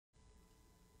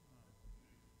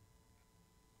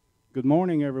Good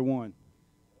morning, everyone.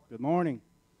 Good morning.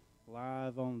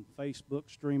 Live on Facebook,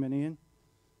 streaming in.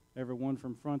 Everyone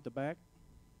from front to back.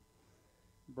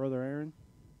 Brother Aaron,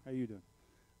 how you doing?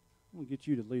 I'm going to get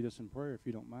you to lead us in prayer if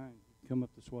you don't mind. Come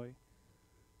up this way.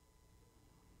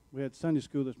 We had Sunday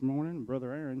school this morning, and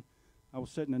Brother Aaron, I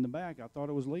was sitting in the back. I thought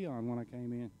it was Leon when I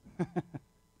came in.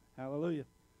 Hallelujah.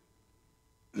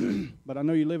 But I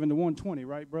know you live in the 120,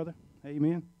 right, brother?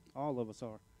 Amen. All of us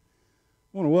are.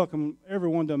 I want to welcome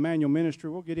everyone to Immanuel Ministry.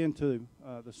 We'll get into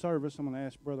the service. I'm going to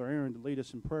ask Brother Aaron to lead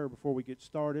us in prayer before we get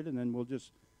started, and then we'll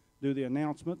just do the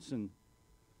announcements and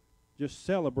just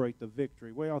celebrate the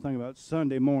victory. What y'all think about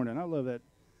Sunday morning? I love that.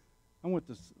 I went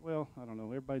to, well, I don't know.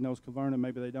 Everybody knows Caverna.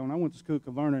 Maybe they don't. I went to school at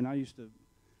Caverna, and I used to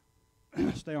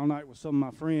stay all night with some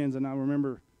of my friends, and I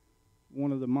remember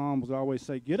one of the moms would always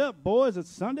say, "Get up, boys, it's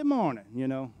Sunday morning." You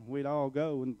know, we'd all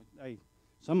go, and hey,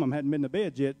 some of them hadn't been to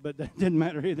bed yet, but that didn't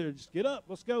matter either. Just get up,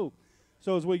 let's go.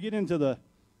 So as we get into the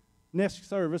next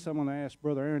service, I'm going to ask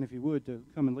Brother Aaron, if he would, to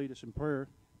come and lead us in prayer.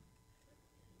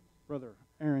 Brother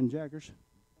Aaron Jaggers.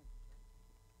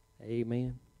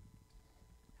 Amen.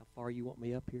 How far you want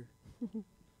me up here?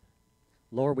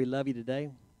 Lord, we love you today.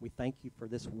 We thank you for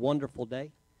this wonderful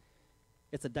day.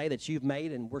 It's a day that you've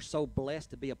made, and we're so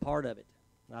blessed to be a part of it.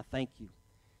 And I thank you.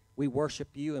 We worship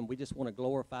you, and we just want to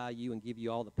glorify you and give you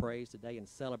all the praise today and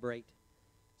celebrate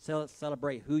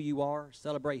who you are,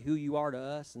 celebrate who you are to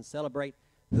us, and celebrate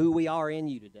who we are in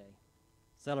you today.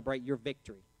 Celebrate your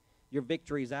victory. Your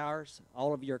victory is ours.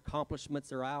 All of your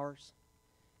accomplishments are ours.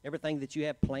 Everything that you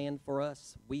have planned for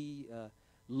us, we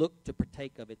look to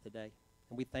partake of it today.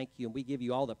 And we thank you, and we give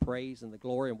you all the praise and the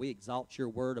glory, and we exalt your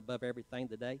word above everything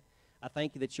today. I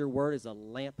thank you that your word is a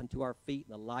lamp unto our feet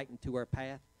and a light unto our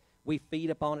path. We feed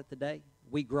upon it today.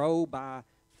 We grow by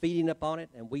feeding upon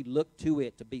it, and we look to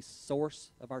it to be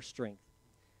source of our strength.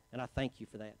 And I thank you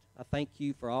for that. I thank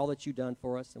you for all that you've done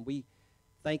for us, and we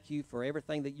thank you for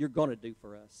everything that you're going to do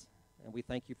for us. And we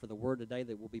thank you for the word today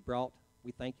that will be brought.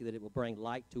 We thank you that it will bring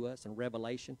light to us and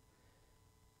revelation.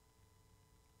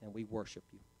 And we worship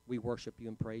you. We worship you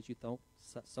and praise you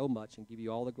so much and give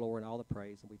you all the glory and all the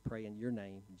praise. And we pray in your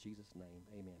name, in Jesus' name,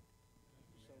 amen.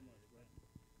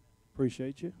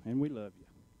 Appreciate you, and we love you.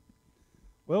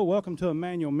 Well, welcome to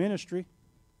Immanuel Ministry.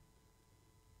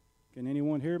 Can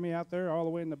anyone hear me out there all the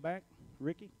way in the back?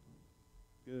 Ricky?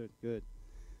 Good, good.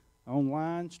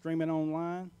 Online, streaming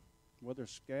online, whether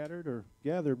scattered or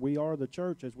gathered, we are the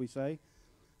church, as we say.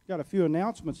 Got a few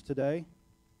announcements today.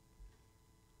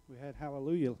 We had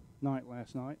Hallelujah night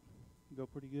last night. Go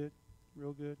pretty good,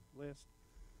 real good, blessed.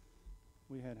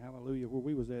 We had Hallelujah where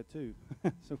we was at, too.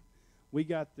 So we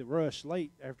got the rush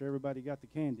late after everybody got the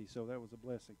candy, so that was a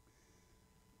blessing.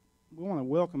 We want to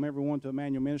welcome everyone to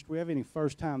Immanuel Ministry. We have any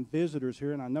first-time visitors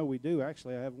here, and I know we do.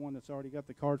 Actually, I have one that's already got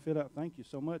the card filled out. Thank you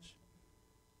so much.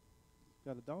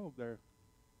 Got a dog there.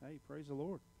 Hey, praise the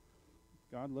Lord.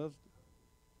 God loves it.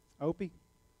 Opie.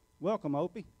 Welcome,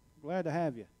 Opie. Glad to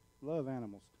have you. Love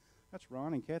animals. That's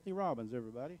Ron and Kathy Robbins,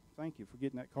 everybody. Thank you for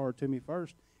getting that card to me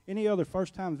first. Any other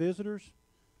first-time visitors?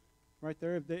 Right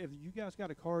there, if you guys got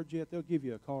a card yet, they'll give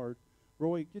you a card.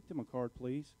 Roy, get them a card,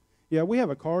 please. Yeah, we have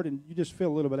a card, and you just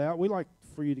fill a little bit out. We like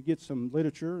for you to get some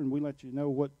literature, and we let you know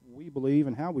what we believe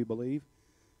and how we believe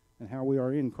and how we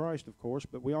are in Christ, of course.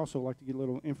 But we also like to get a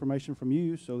little information from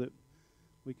you so that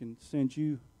we can send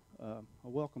you a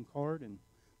welcome card and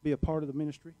be a part of the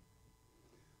ministry.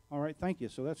 All right, thank you.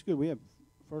 So that's good. We have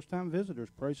first-time visitors.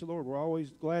 Praise the Lord. We're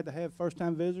always glad to have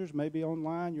first-time visitors. Maybe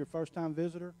online, you're a first-time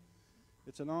visitor.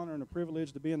 It's an honor and a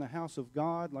privilege to be in the house of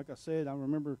God. Like I said, I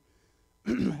remember,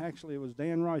 actually, it was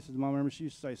Dan Rice's mom. I remember she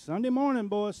used to say, "Sunday morning,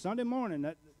 boys, Sunday morning."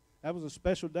 That was a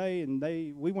special day, and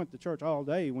we went to church all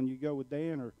day. When you go with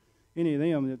Dan or any of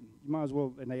them, you might as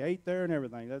well, and they ate there and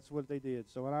everything. That's what they did.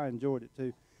 So I enjoyed it,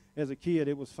 too. As a kid,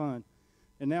 it was fun.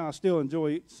 And now I still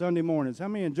enjoy Sunday mornings. How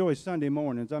many enjoy Sunday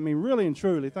mornings? I mean, really and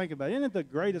truly, think about it. Isn't it the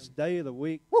greatest day of the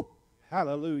week? Woo!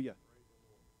 Hallelujah.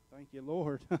 Thank you,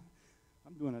 Lord.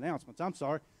 I'm doing announcements. I'm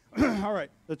sorry. All right.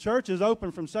 The church is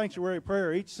open from sanctuary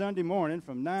prayer each Sunday morning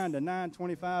from 9 to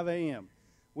 9:25 a.m.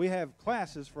 We have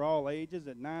classes for all ages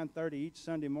at 9:30 each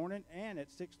Sunday morning and at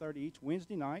 6:30 each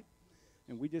Wednesday night.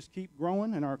 And we just keep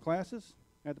growing in our classes.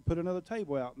 I had to put another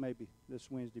table out maybe this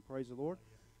Wednesday. Praise the Lord.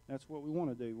 That's what we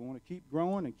want to do. We want to keep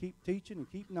growing and keep teaching and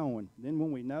keep knowing. Then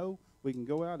when we know, we can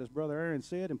go out, as Brother Aaron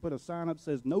said, and put a sign up that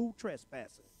says, "No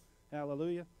trespassing."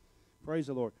 Hallelujah. Praise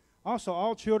the Lord. Also,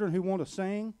 all children who want to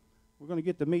sing, we're going to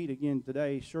get to meet again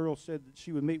today. Cheryl said that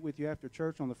she would meet with you after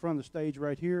church on the front of the stage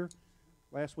right here.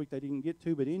 Last week they didn't get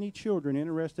to, but any children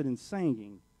interested in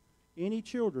singing, any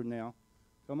children now,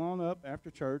 come on up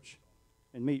after church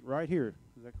and meet right here.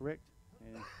 Is that correct?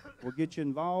 And we'll get you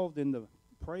involved in the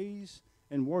praise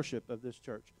and worship of this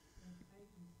church.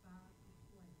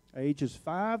 Ages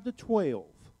 5 to 12,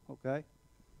 okay?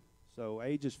 So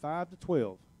ages 5 to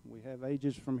 12. We have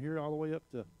ages from here all the way up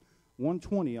to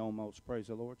 120 almost, praise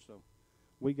the Lord. So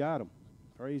we got them.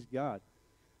 Praise God.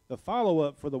 The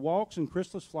follow-up for the walks and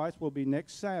Christmas flights will be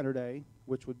next Saturday,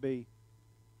 which would be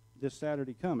this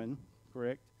Saturday coming,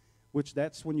 correct? Which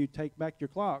that's when you take back your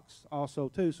clocks also,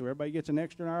 too. So everybody gets an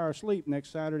extra hour of sleep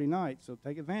next Saturday night. So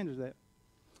take advantage of that.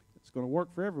 It's going to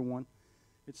work for everyone.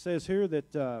 It says here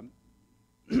that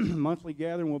monthly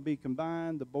gathering will be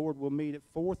combined. The board will meet at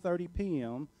 4:30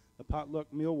 p.m. The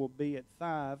potluck meal will be at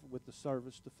 5 with the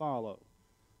service to follow.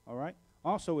 All right?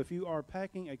 Also, if you are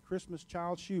packing a Christmas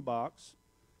child shoebox,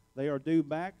 they are due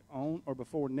back on or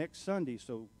before next Sunday.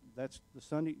 So that's the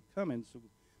Sunday coming. So if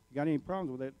you got any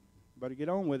problems with it, better get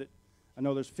on with it. I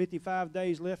know there's 55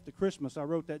 days left to Christmas. I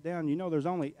wrote that down. You know there's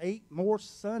only 8 more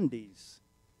Sundays.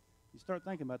 You start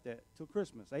thinking about that till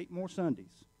Christmas. 8 more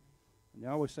Sundays. And they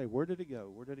always say, where did it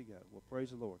go? Where did it go? Well, praise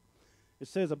the Lord. It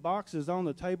says a box is on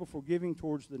the table for giving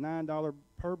towards the $9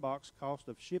 per box cost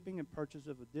of shipping and purchase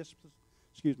of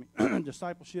a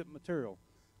discipleship material.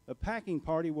 The packing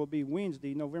party will be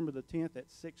Wednesday, November the 10th at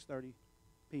 6:30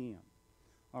 p.m.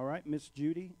 All right, Miss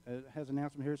Judy has an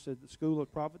announcement here. It says the School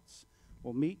of Prophets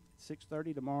will meet at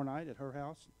 6:30 tomorrow night at her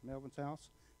house, Melvin's house,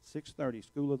 6:30,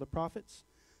 School of the Prophets.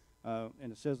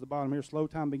 And it says at the bottom here, slow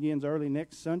time begins early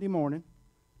next Sunday morning.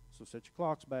 So set your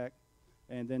clocks back.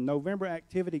 And then November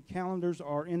activity calendars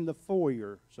are in the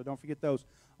foyer, so don't forget those.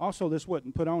 Also, this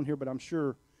wasn't put on here, but I'm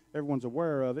sure everyone's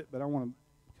aware of it, but I want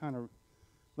to kind of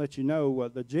let you know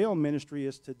the jail ministry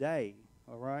is today,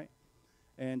 all right?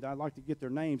 And I'd like to get their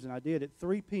names, and I did at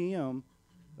 3 p.m.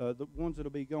 The ones that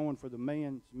will be going for the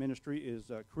men's ministry is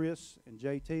Chris and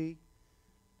JT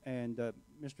and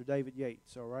Mr. David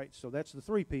Yates, all right? So that's the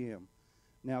 3 p.m.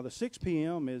 Now, the 6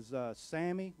 p.m. is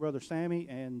Sammy, Brother Sammy,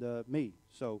 and me.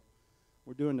 So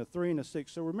we're doing the 3 and the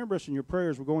 6. So remember us in your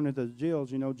prayers. We're going into the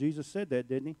jails. You know, Jesus said that,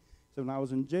 didn't he? So when I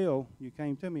was in jail, you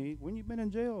came to me. When you been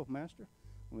in jail, Master?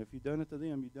 Well, if you've done it to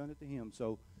them, you've done it to him.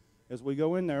 So as we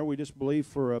go in there, we just believe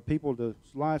for people's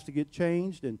lives to get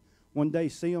changed and one day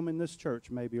see them in this church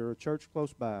maybe or a church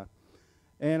close by.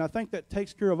 And I think that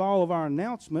takes care of all of our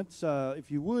announcements.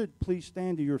 If you would, please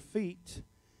stand to your feet,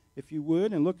 if you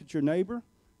would, and look at your neighbor,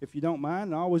 if you don't mind.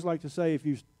 And I always like to say, if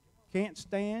you can't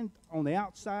stand on the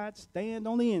outside, stand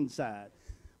on the inside.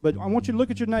 But I want you to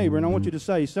look at your neighbor, and I want you to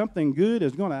say, something good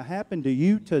is going to happen to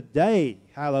you today.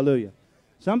 Hallelujah.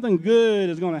 Something good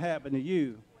is going to happen to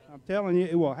you. I'm telling you,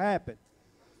 it will happen.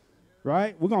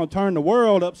 Right? We're going to turn the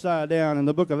world upside down in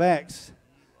the book of Acts.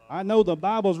 I know the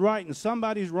Bible's right and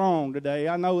somebody's wrong today.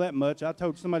 I know that much. I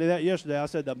told somebody that yesterday. I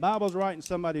said the Bible's right and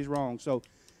somebody's wrong. So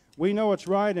we know it's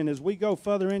right, and as we go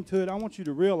further into it, I want you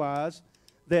to realize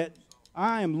that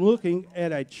I am looking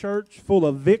at a church full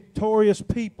of victorious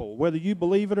people, whether you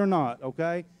believe it or not,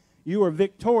 okay? You are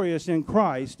victorious in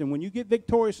Christ, and when you get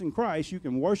victorious in Christ, you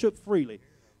can worship freely.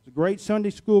 It's a great Sunday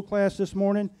school class this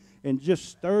morning, and just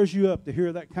stirs you up to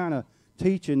hear that kind of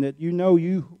teaching that you know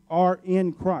you are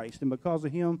in Christ. And because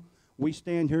of him, we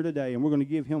stand here today, and we're going to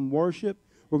give him worship.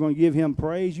 We're going to give him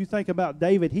praise. You think about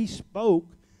David. He spoke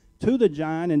to the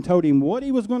giant and told him what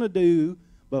he was going to do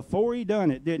before he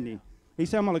done it, didn't he? He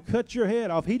said, I'm going to cut your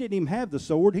head off. He didn't even have the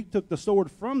sword. He took the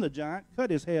sword from the giant, cut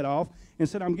his head off, and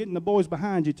said, I'm getting the boys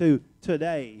behind you too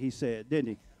today, he said,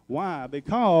 didn't he? Why?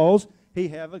 Because he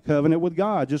have a covenant with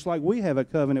God, just like we have a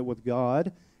covenant with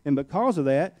God. And because of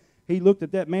that, he looked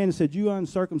at that man and said, you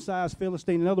uncircumcised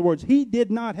Philistine. In other words, he did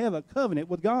not have a covenant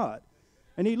with God.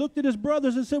 And he looked at his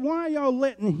brothers and said, why are y'all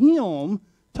letting him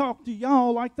talk to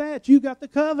y'all like that? You got the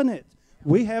covenant.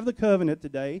 We have the covenant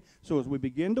today. So as we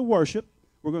begin to worship,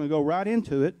 we're going to go right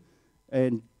into it,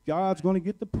 and God's going to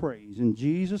get the praise. In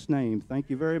Jesus' name, thank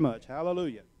you very much.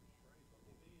 Hallelujah.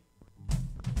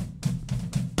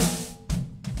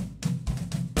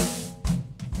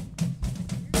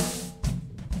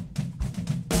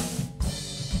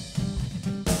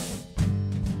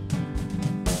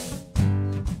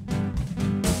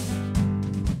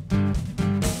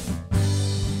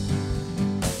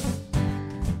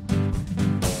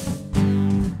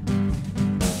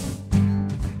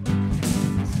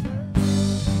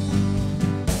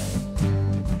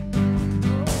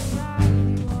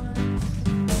 Mighty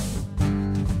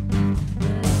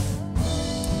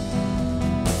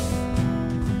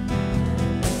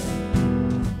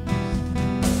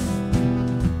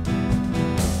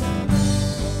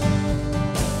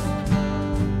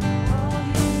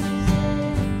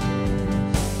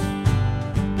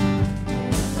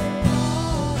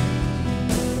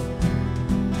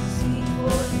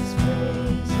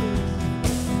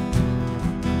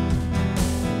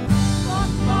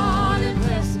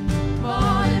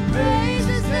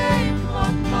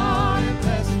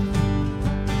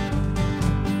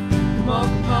on,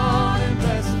 come on and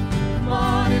bless him. Come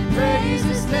on and praise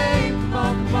his name.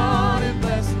 Come on and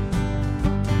bless him.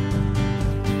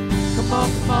 Come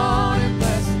on and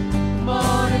bless him. Come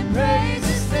on and praise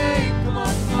his name. Come on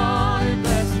and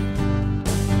bless him.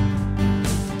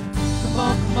 Come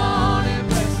on and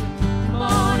bless him. Come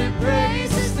on and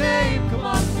praise his name. Come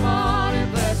on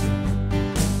and bless him.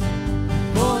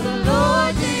 For the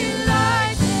Lord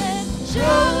delights in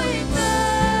showing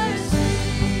mercy.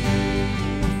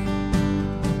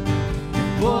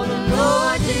 For the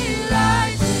Lord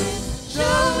delights in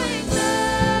showing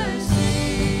mercy.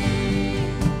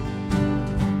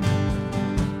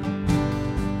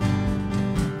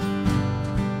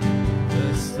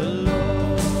 Bless the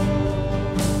Lord,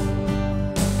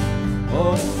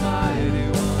 Almighty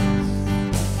ones.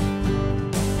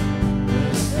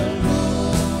 Bless the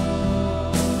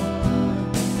Lord,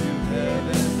 you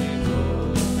heavenly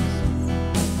hosts.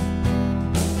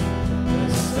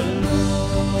 Bless the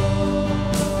Lord,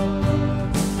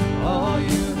 all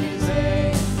you his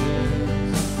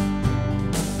angels,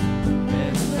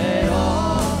 and let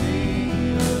all the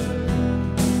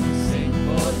earth sing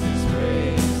forth his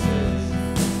praises.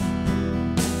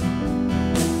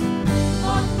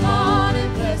 Come on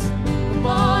and bless him. Come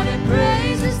on and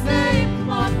praise his name. Come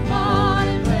on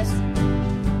and bless him.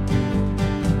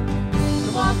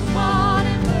 Come on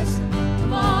and bless him.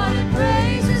 Come on and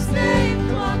praise his name.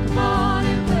 Come on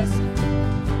and bless him.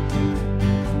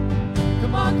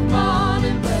 Come on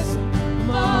and bless him.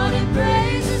 Come on and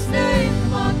praise his name.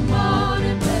 Come on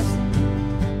and bless him.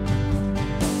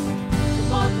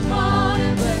 Come on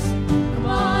and bless him. Come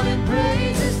on and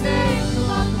praise his name.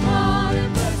 Come on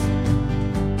and bless him.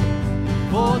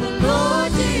 For the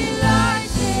Lord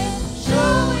delights in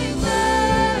showing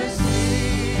mercy.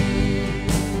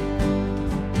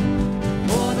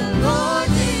 For the Lord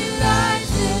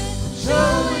delights in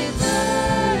showing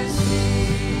mercy.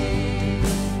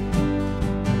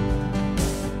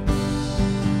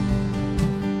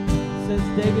 Says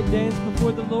David danced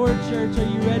before the Lord. Church, are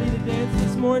you ready to dance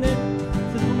this morning?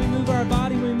 Says when we move our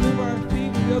body, when we move our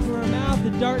feet, when we open our mouth,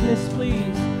 the darkness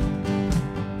flees.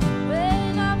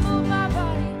 When I move my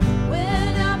body,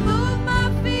 when I move my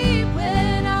feet,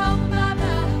 when I open my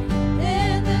mouth,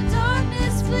 then the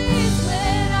darkness flees.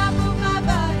 When I move my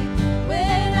body,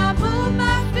 when I move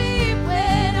my feet,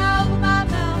 when I open my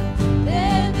mouth,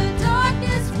 then the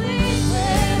darkness flees.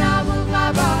 When I move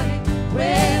my body,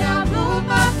 when I move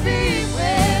my feet,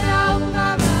 when I open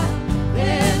my mouth,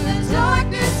 then the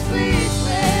darkness flees.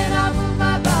 When I move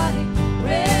my body,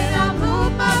 when I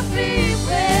move my feet,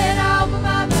 when I open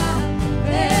my mouth,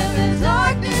 then the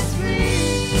darkness flees.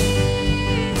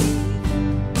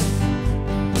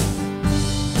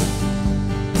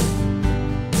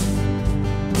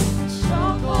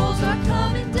 Strongholds are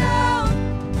coming down.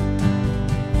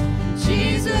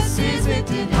 Jesus is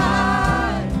lifted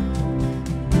high.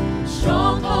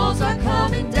 Strongholds are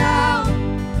coming down.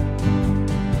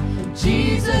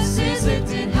 Jesus is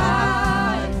lifted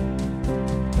high.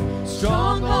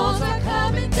 Strongholds are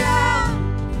coming down.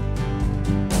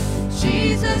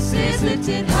 Jesus is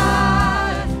lifted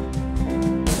high.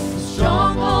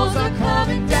 Strongholds are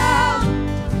coming down.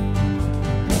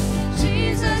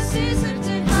 Jesus is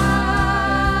lifted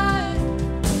high.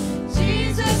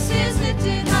 Jesus is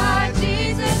lifted high.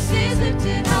 Jesus is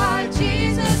lifted high.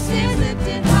 Jesus is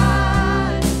lifted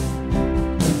high.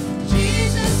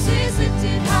 Jesus is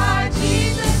lifted high.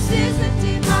 Jesus is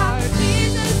lifted high.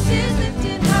 Jesus is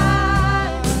lifted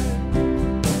high.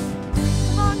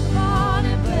 Come on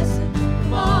and bless him.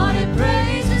 Come on and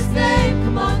praise his name.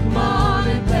 Come on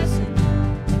and bless him.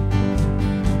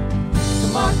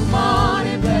 Come on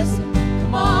and bless him.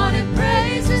 Come on and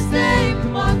praise his name.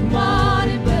 Come on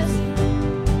and bless him.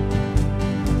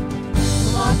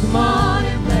 Come on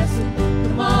and bless him.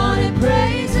 Come on and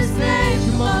praise his name.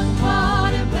 Come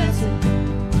on and bless him.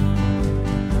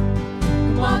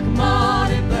 Come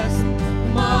on and bless him.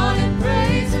 Come on and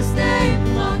praise his name.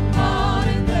 Come on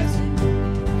and bless him.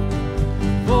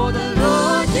 For the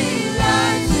Lord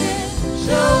delights in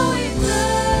showing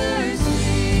mercy.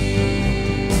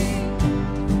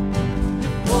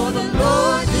 For the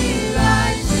Lord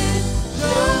delights in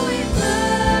showing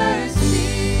mercy.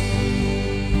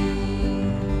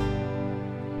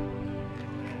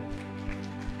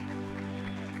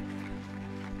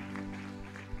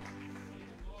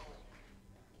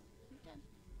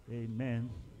 Amen.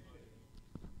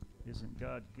 Isn't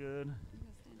God good?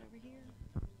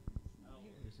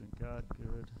 Isn't God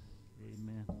good?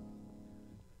 Amen.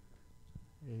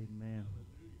 Amen.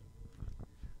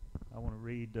 I want to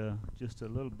read just a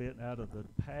little bit out of the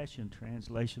Passion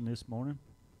Translation this morning.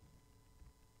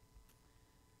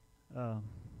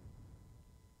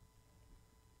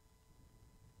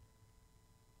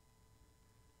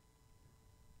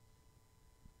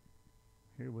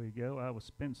 Here we go. I was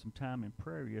spending some time in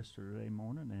prayer yesterday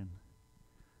morning and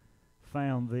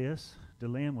found this.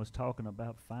 DeLynn was talking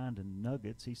about finding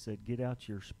nuggets. He said, get out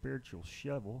your spiritual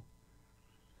shovel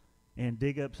and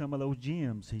dig up some of those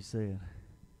gems, he said.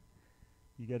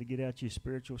 You got to get out your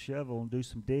spiritual shovel and do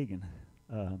some digging.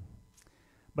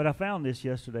 But I found this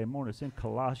yesterday morning. It's in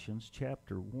Colossians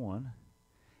chapter 1.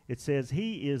 It says,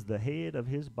 he is the head of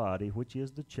his body, which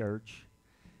is the church.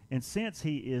 And since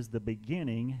he is the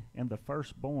beginning and the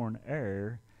firstborn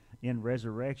heir in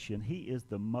resurrection, he is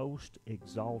the most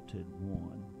exalted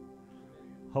one,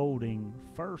 holding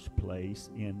first place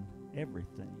in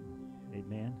everything.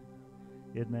 Amen.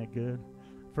 Isn't that good?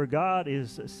 For God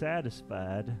is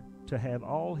satisfied to have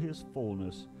all his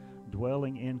fullness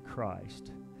dwelling in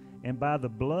Christ. And by the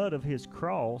blood of his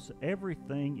cross,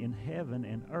 everything in heaven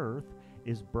and earth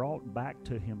is brought back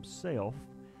to himself,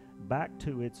 back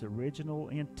to its original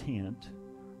intent,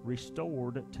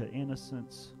 restored to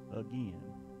innocence again.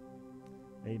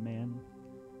 Amen.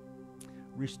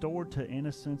 Restored to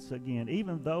innocence again.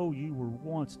 Even though you were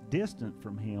once distant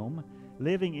from him,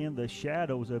 living in the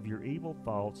shadows of your evil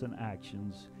thoughts and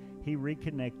actions, he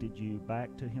reconnected you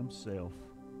back to himself.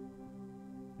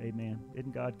 Amen.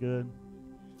 Isn't God good?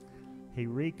 He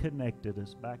reconnected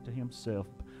us back to himself,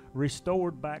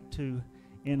 restored back to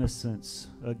innocence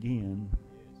again.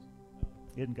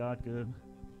 Isn't God good?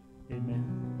 Amen.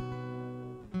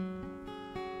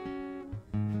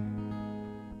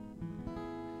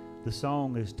 The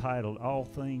song is titled, All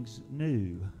Things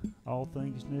New. All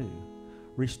Things New.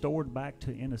 Restored back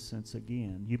to innocence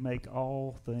again. You make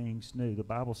all things new. The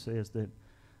Bible says that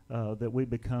we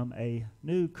become a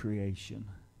new creation.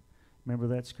 Remember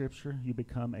that scripture? You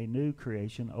become a new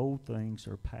creation. Old things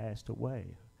are passed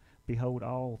away. Behold,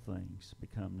 all things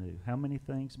become new. How many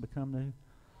things become new?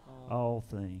 All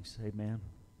things. Amen.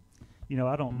 You know,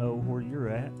 I don't know where you're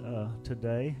at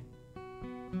today,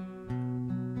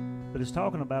 but it's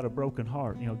talking about a broken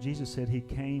heart. You know, Jesus said he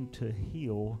came to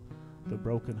heal the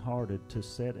brokenhearted, to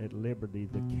set at liberty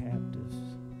the captives.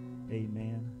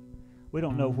 Amen. We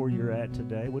don't know where you're at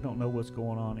today. We don't know what's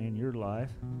going on in your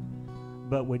life.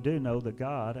 But we do know that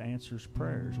God answers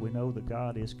prayers. We know that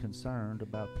God is concerned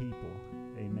about people.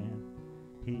 Amen.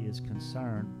 He is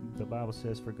concerned. The Bible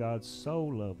says, for God so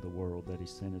loved the world that he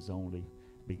sent his only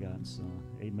begotten Son.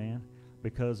 Amen.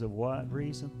 Because of what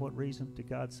reason? What reason did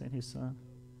God send his Son?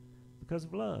 Because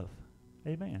of love.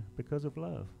 Amen. Because of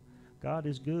love. God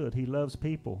is good. He loves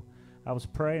people. I was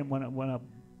praying when I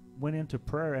went into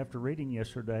prayer after reading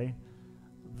yesterday.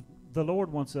 The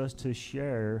Lord wants us to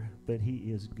share that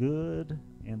he is good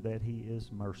and that he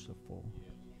is merciful.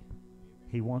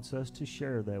 He wants us to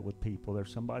share that with people.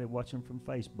 There's somebody watching from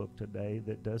Facebook today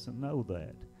that doesn't know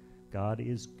that. God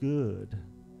is good,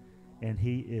 and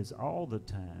he is all the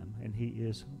time, and he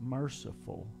is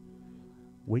merciful.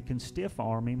 We can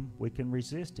stiff-arm him. We can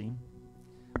resist him.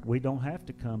 We don't have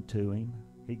to come to him.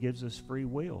 He gives us free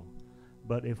will.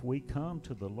 But if we come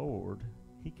to the Lord,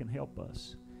 he can help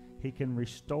us. He can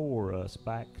restore us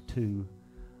back to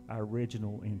our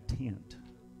original intent.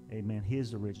 Amen.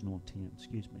 His original intent,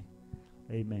 excuse me.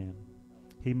 Amen.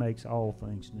 He makes all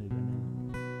things new.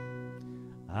 Amen.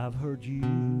 I've heard you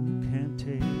can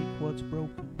take what's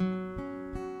broken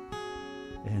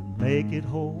and make it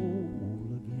whole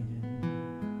again.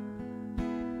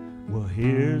 Well,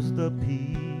 here's the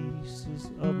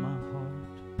pieces of my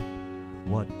heart.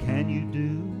 What can you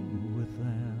do with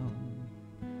them?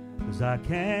 'Cause I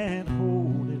can't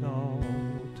hold it all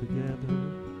together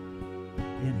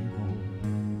anymore.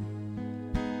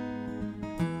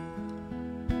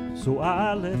 So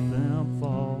I let them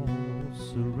fall,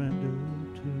 surrender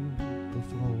to the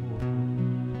floor.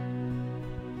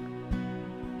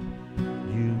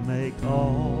 You make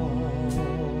all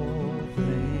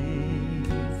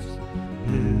things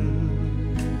new.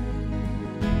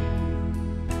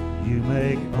 You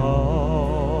make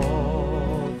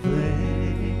all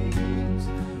things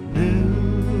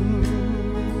new.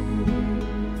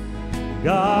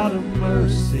 God of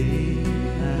mercy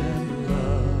and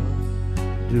love,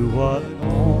 do what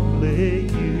only you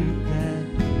can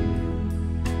do,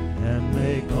 and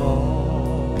make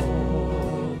all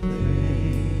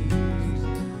things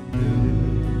new.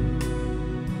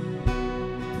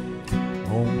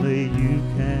 Only you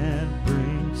can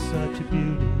bring such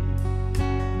beauty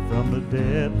from the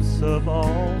depths of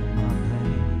all my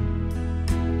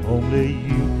pain. Only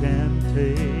you can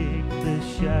take this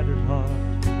shattered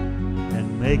heart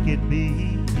and make it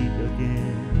beat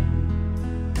again.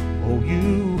 Oh,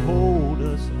 you hold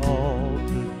us all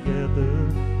together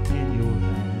in your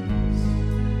hands.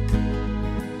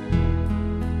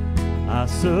 I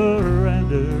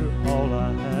surrender all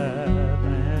I have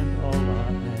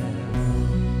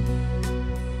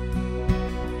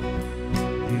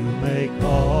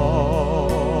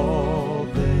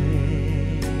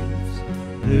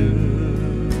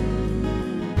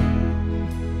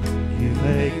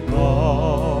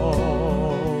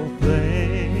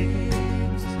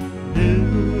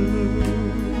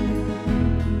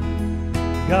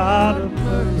God of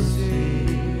mercy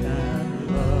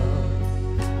and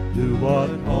love, do what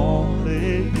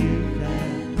only you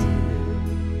can do,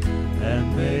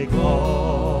 and make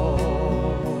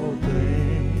all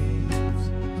things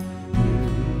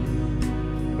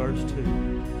new. Verse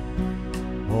 2.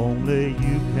 Only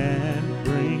you can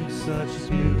bring such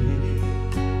beauty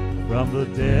from the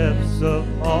depths of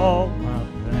all my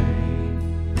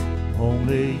pain.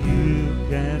 Only you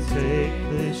can take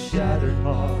this shattered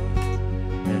heart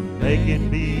and make it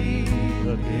beat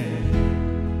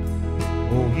again.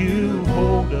 Oh, you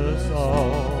hold us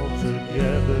all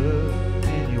together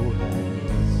in your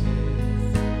hands.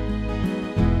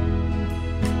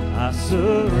 I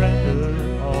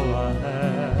surrender all I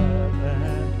have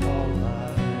and all I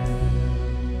am.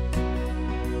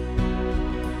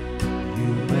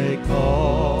 You make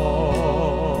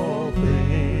all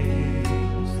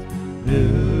things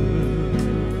new.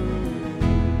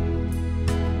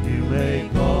 You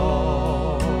make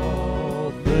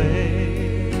all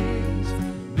things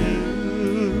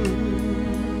new.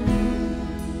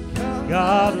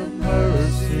 God of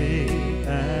mercy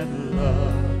and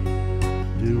love,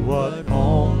 do what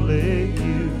only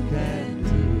you can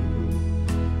do,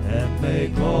 and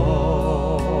make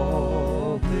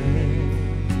all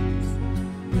things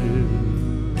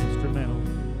new. Instrumental.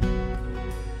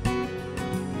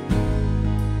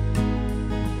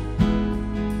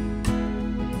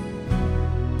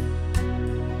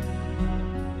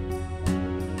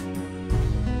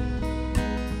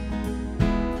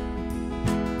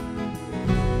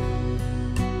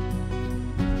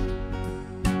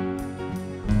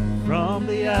 From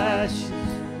the ashes,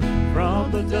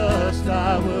 from the dust,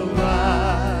 I will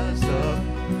rise up,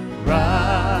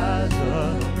 rise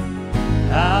up.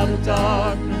 Out of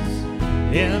darkness,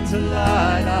 into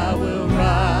light, I will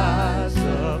rise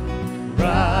up,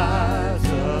 rise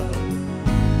up.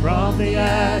 From the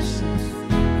ashes,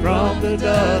 from the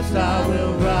dust, I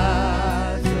will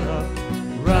rise up,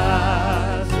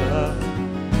 rise up.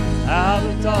 Out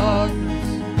of darkness,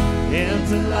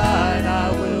 into light,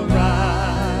 I will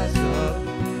rise up,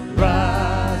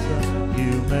 rise up.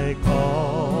 You make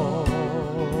all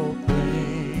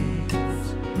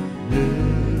things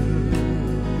new.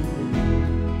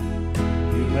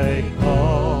 You make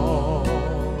all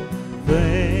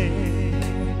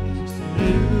things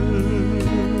new.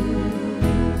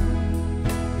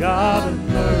 God of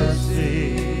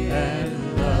mercy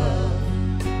and love,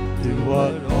 do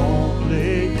what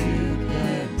only you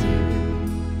can do,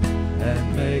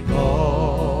 and make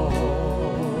all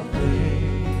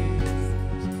things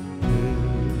new.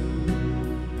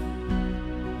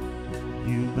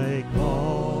 You make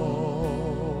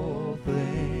all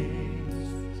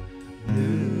things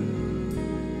new.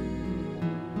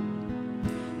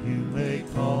 You make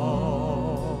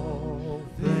all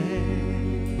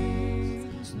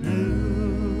things new.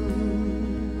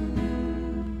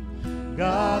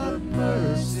 God of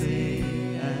mercy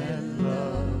and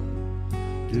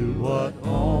love, do what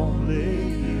only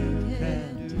you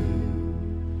can do,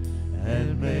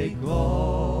 and make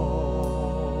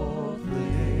all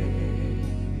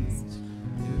things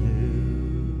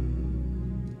new.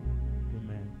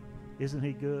 Amen. Isn't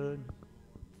he good?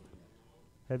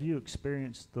 Have you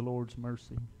experienced the Lord's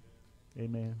mercy?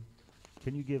 Amen.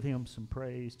 Can you give him some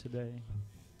praise today?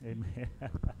 Amen.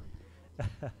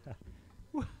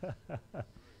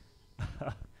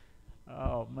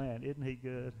 Oh, man, isn't he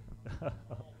good?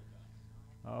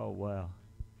 Oh, wow.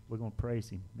 We're going to praise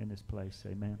him in this place.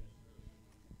 Amen.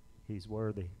 He's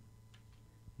worthy.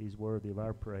 He's worthy of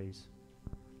our praise.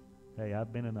 Hey,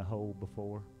 I've been in a hole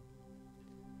before.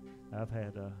 I've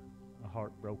had a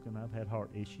heart broken. I've had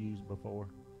heart issues before.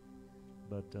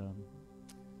 But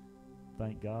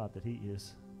thank God that he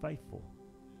is faithful.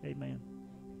 Amen.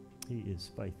 He is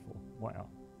faithful. Wow.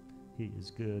 He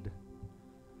is good.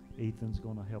 Ethan's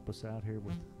going to help us out here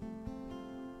with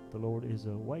the Lord is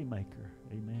a way maker.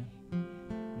 Amen.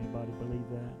 Anybody believe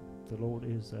that? The Lord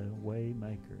is a way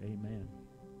maker. Amen.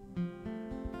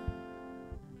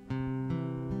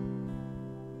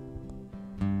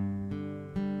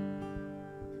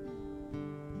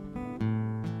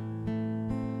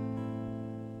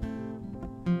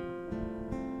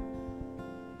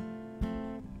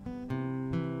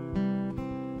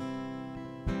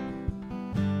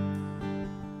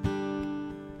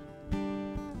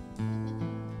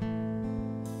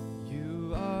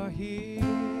 You are here,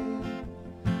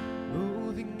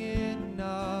 moving in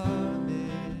our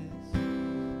midst.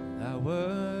 I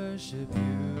worship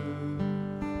you,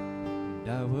 and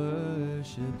I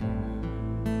worship you.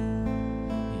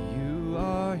 You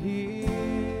are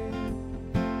here,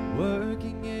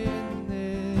 working in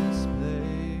this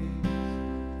place.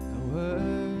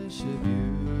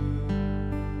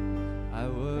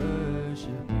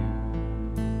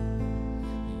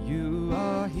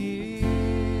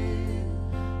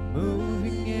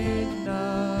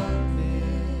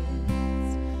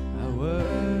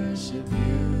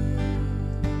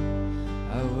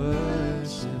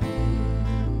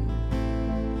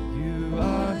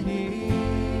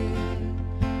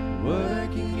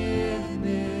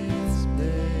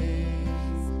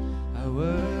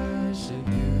 worship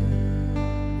you.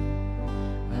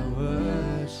 I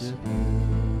worship you.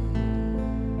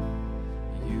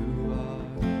 You are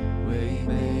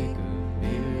waymaker,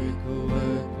 miracle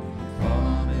worker,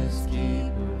 promise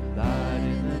keeper, light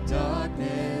in the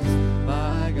darkness.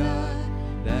 My God,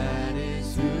 that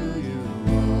is who you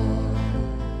are.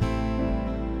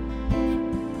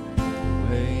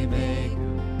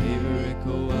 Waymaker,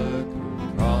 miracle worker,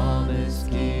 promise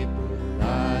keeper,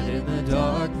 light in the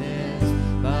darkness.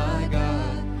 My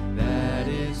God, that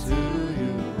is who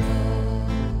you are.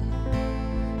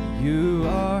 You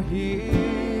are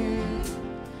here,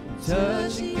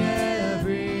 touching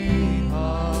every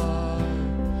heart.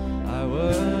 I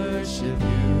worship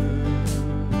you,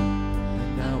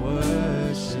 and I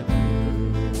worship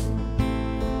you.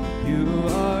 You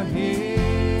are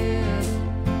here,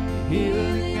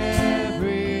 healing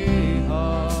every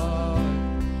heart.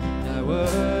 And I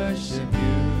worship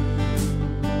you,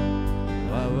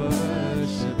 I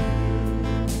worship you.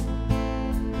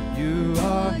 You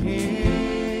are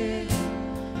here,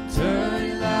 turning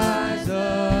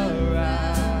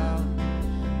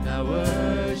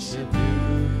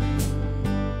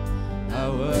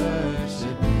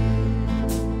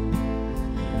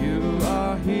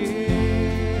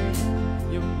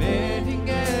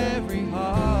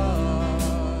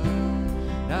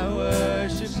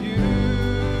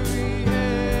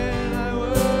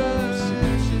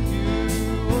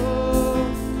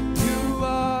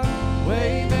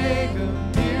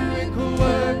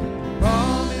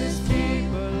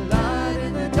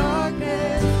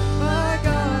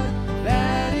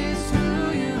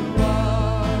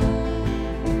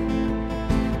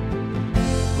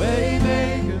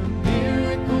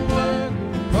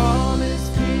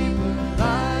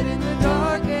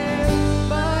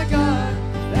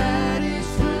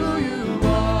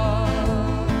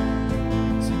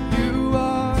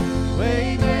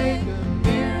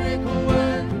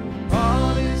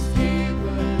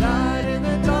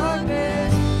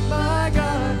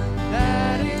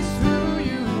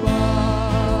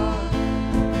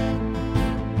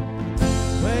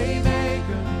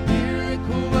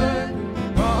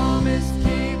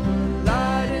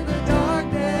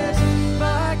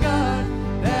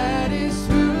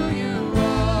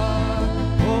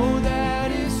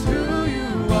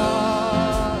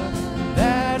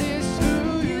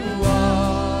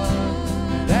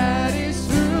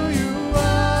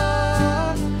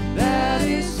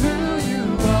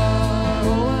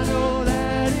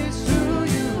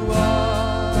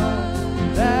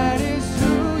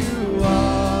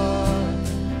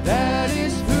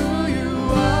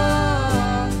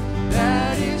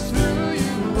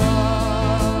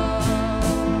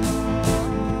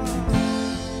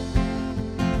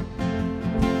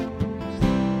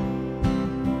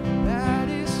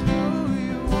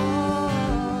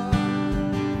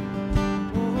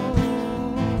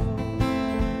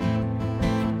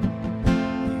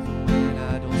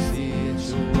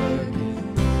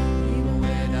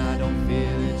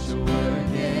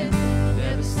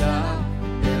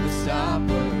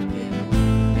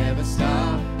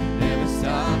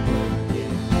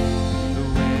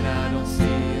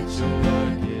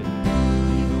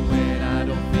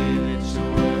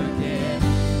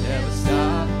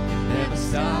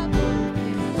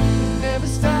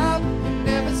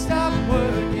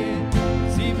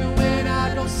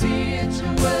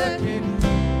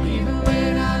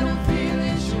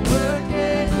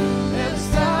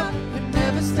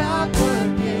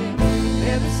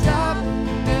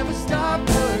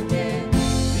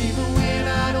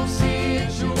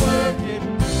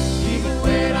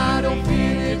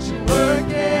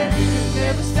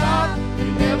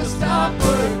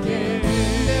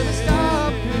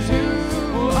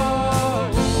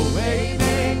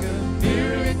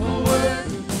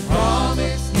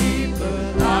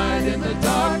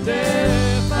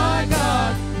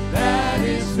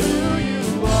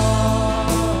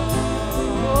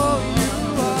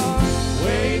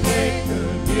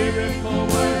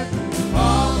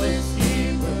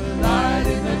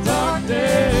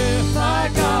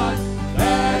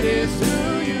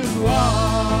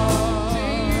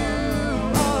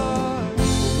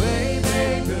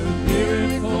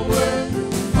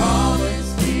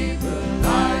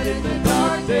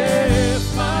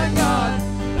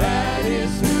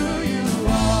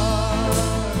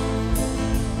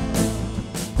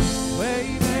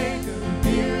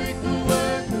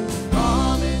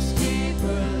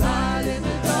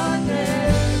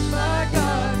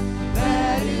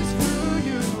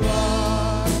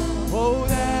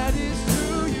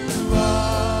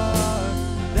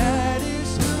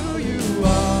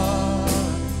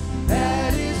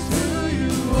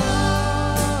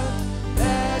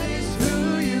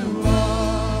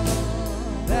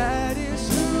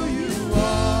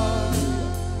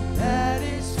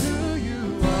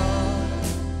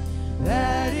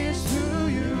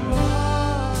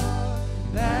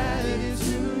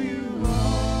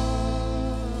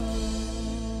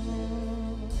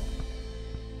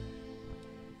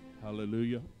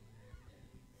Hallelujah.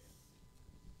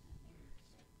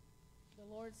 The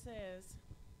Lord says,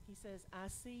 he says, I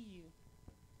see you.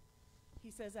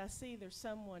 He says, I see there's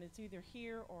someone, it's either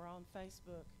here or on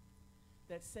Facebook,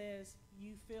 that says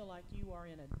you feel like you are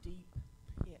in a deep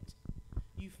pit.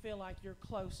 You feel like you're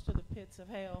close to the pits of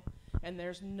hell and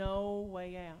there's no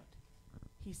way out.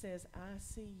 He says, I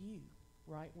see you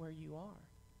right where you are.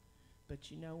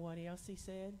 But you know what else he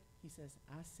said? He says,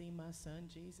 I see my son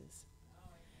Jesus.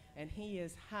 And he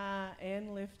is high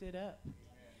and lifted up.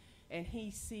 And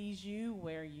he sees you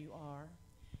where you are.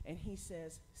 And he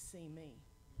says, see me.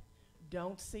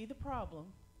 Don't see the problem.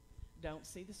 Don't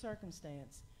see the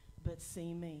circumstance. But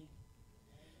see me.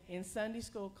 In Sunday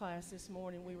school class this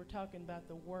morning, we were talking about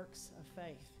the works of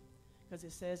faith. Because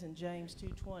it says in James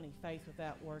 2:20, faith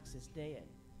without works is dead.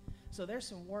 So there's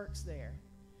some works there.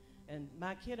 And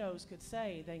my kiddos could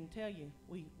say, they can tell you,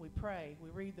 we pray, we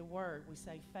read the word, we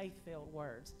say faith-filled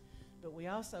words. But we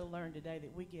also learned today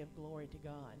that we give glory to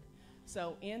God.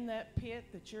 So in that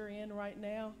pit that you're in right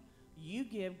now, you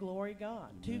give glory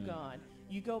to God.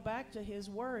 You go back to his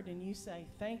word and you say,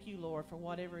 thank you, Lord, for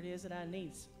whatever it is that I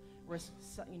need.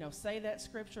 Say that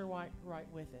scripture right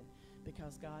with it.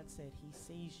 Because God said he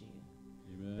sees you.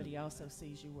 Amen. But he also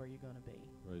sees you where you're going to be.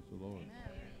 Praise the Lord.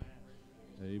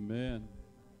 Amen.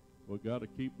 We got to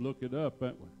keep looking up,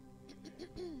 ain't we?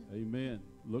 Amen.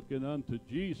 Looking unto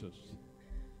Jesus,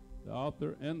 the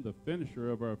author and the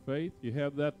finisher of our faith. You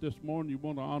have that this morning you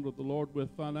want to honor the Lord with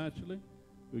financially.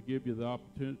 We give you the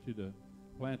opportunity to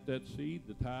plant that seed.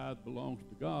 The tithe belongs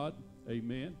to God.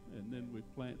 Amen. And then we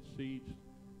plant seeds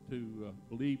to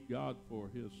believe God for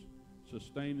his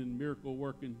sustaining,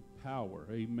 miracle-working power.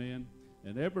 Amen.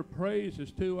 And every praise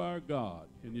is to our God.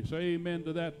 Can you say amen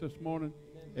to that this morning?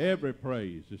 Every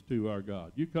praise is to our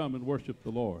God. You come and worship the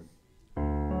Lord.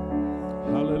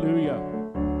 Hallelujah.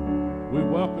 We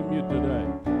welcome you today.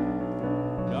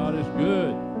 God is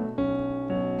good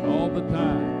all the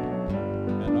time.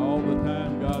 And all the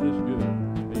time God is good.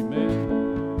 Amen.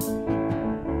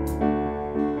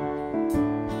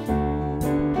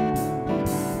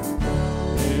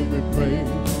 Every praise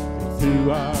is to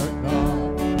our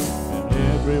God. And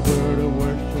every word of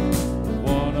worship is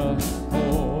one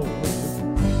accord.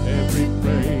 Every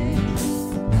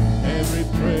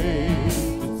praise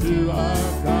is to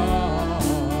our God.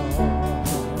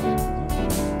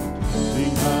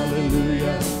 Sing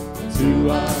hallelujah to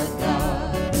our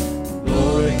God.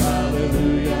 Glory,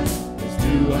 hallelujah is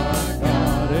to our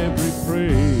God. Every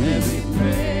praise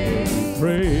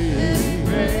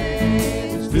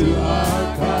is to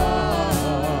our God.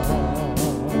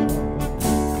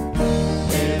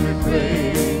 Every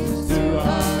praise is to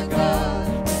our God.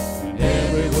 And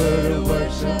every word of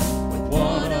worship with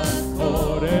one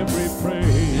accord. Every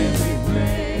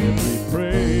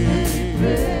praise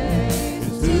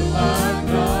is to our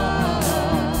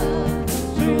God.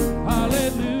 Sing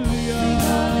hallelujah.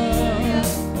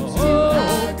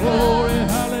 Oh, glory,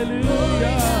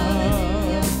 hallelujah.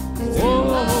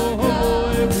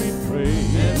 Oh, every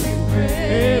praise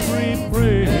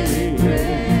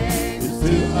is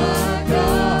to our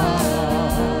God.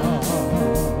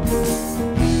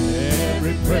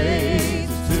 Every praise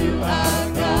is to our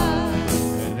God.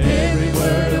 And every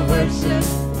word of worship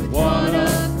with one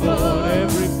accord.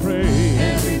 Every praise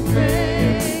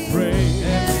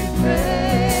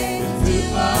is to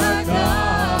our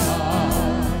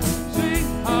God. Sing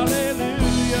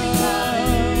hallelujah.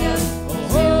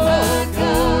 Oh,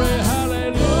 glory,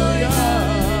 hallelujah.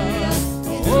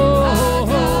 Oh,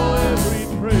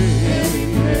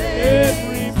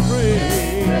 every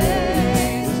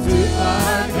praise is to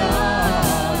our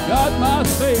God. God my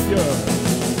Savior.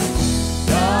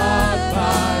 God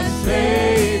my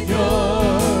Savior.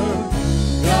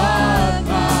 God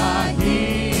my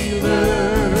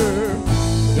healer.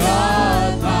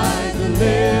 God my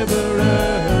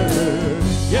deliverer.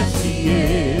 Yes, he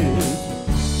is.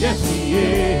 Yes, he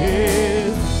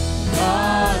is.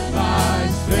 God my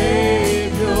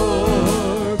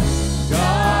Savior.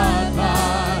 God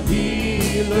my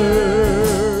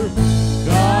healer.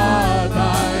 God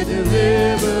my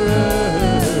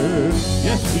deliverer.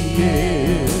 Yes, he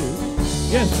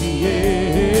is. Yes, he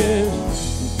is.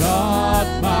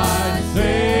 God my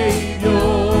Savior.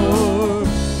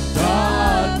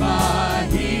 God my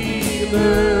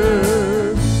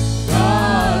healer.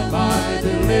 God my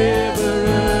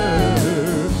deliverer.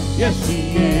 Yes,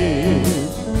 he is.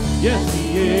 Yes,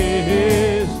 he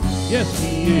is. Yes,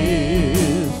 he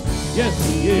is. Yes,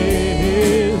 he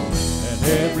is. And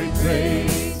every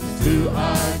praise to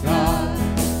our God.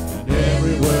 And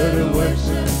every word of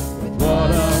worship with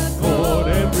one accord.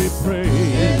 Every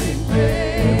praise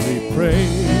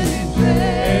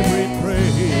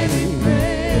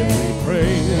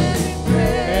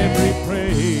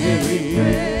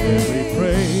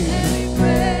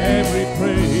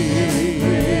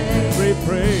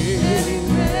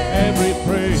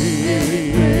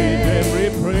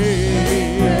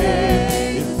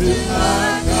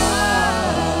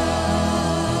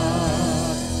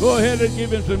to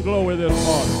give him some glory this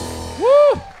morning.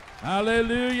 Woo!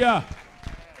 Hallelujah.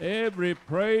 Every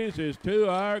praise is to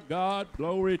our God.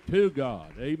 Glory to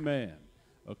God. Amen.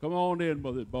 Come on in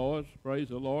with it, boys. Praise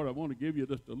the Lord. I want to give you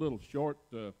just a little short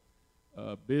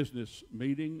business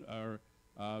meeting.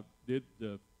 I did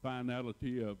the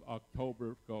finality of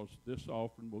October because this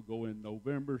offering will go in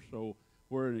November, so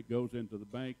where it goes into the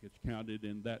bank, it's counted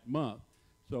in that month.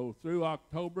 So through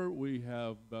October, we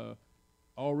have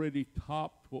already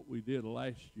topped what we did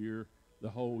last year, the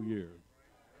whole year.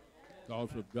 Because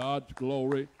of God's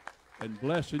glory and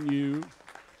blessing you,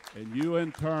 and you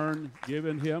in turn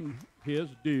giving him his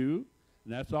due.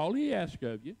 And that's all he asked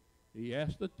of you. He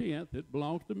asked the tenth. It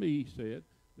belongs to me, he said.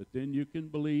 That then you can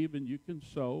believe and you can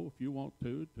sow if you want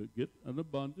to get an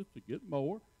abundance, to get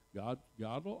more. God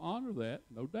will honor that,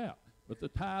 no doubt. But the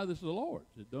tithe is the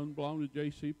Lord's. It doesn't belong to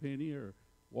J.C. Penney or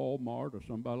Walmart or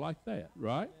somebody like that,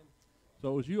 right?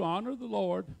 So as you honor the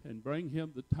Lord and bring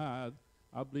him the tithe,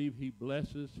 I believe he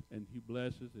blesses and he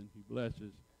blesses and he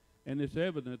blesses. And it's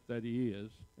evident that he is.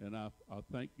 And I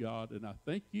thank God and I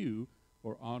thank you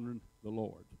for honoring the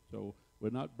Lord. So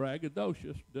we're not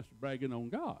braggadocious, just bragging on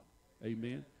God.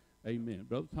 Amen. Amen.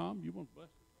 Brother Tom, you want to bless?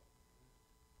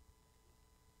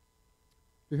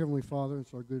 Dear Heavenly Father,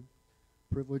 it's our good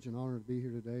privilege and honor to be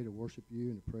here today to worship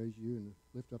you and to praise you and to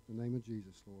lift up the name of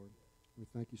Jesus, Lord. We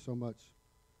thank you so much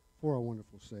for our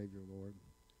wonderful Savior, Lord.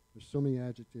 There's so many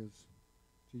adjectives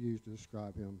to use to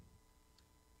describe him.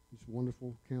 He's a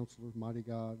wonderful counselor, mighty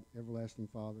God, everlasting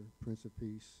Father, Prince of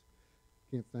Peace.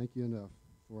 Can't thank you enough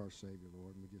for our Savior,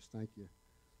 Lord. And we just thank you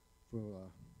for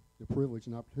the privilege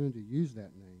and opportunity to use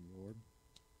that name, Lord,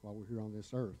 while we're here on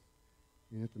this earth.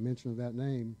 And at the mention of that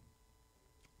name,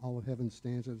 all of heaven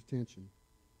stands at attention.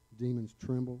 Demons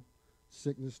tremble.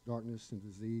 Sickness, darkness, and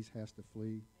disease has to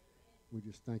flee. We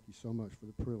just thank you so much for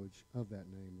the privilege of that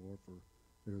name, Lord, for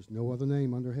there is no other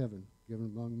name under heaven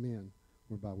given among men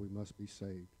whereby we must be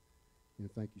saved. And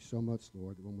thank you so much,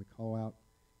 Lord, that when we call out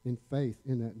in faith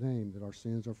in that name, that our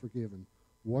sins are forgiven,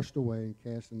 washed away, and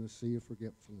cast in the sea of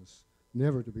forgetfulness,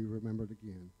 never to be remembered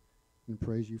again. And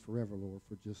praise you forever, Lord,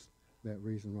 for just that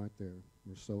reason right there.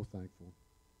 We're so thankful.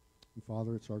 And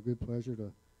Father, it's our good pleasure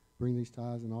to bring these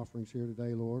tithes and offerings here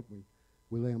today, Lord.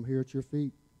 We lay them here at your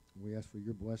feet. And we ask for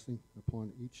your blessing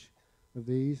upon each of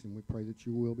these, and we pray that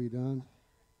your will be done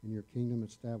and your kingdom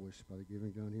established by the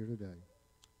giving done here today.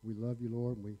 We love you,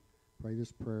 Lord, and we pray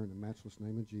this prayer in the matchless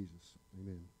name of Jesus.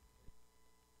 Amen.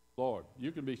 Lord,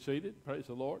 you can be seated. Praise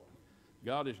the Lord.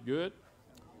 God is good.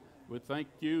 We thank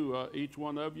you, each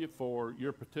one of you, for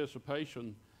your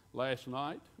participation last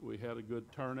night. We had a good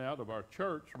turnout of our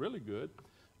church, really good.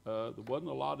 There wasn't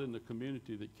a lot in the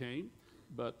community that came,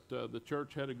 but the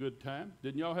church had a good time.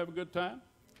 Didn't y'all have a good time?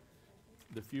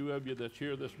 The few of you that's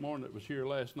here this morning that was here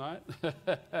last night,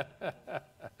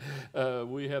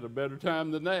 we had a better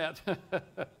time than that.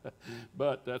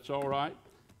 But that's all right.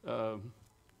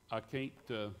 I can't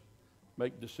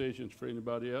make decisions for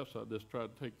anybody else. I just try to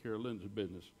take care of Linda's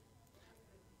business.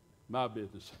 My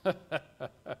business.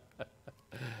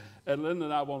 And Linda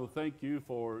and I want to thank you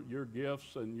for your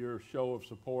gifts and your show of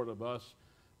support of us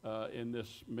in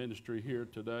this ministry here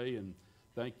today. And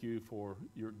thank you for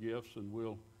your gifts, and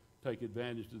we'll take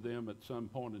advantage of them at some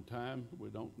point in time. We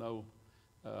don't know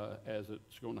as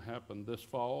it's going to happen this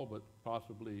fall, but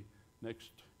possibly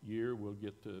next year we'll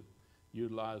get to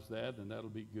utilize that, and that'll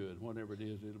be good. Whenever it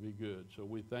is, it'll be good. So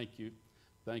we thank you.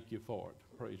 Thank you for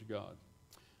it. Praise God.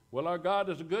 Well, our God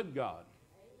is a good God.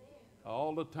 Amen.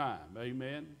 All the time.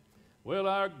 Amen. Well,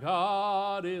 our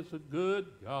God is a good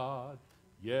God.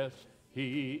 Yes,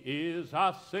 he is.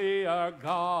 I say our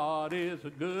God is a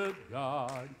good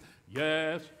God.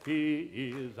 Yes,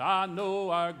 he is. I know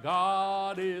our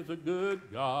God is a good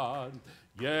God.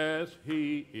 Yes,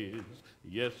 he is.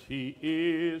 Yes, he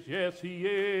is. Yes, he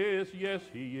is. Yes,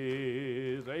 he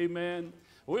is. Amen.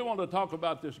 We want to talk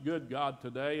about this good God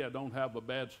today. I don't have a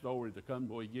bad story to come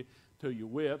to you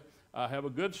with. I have a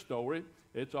good story.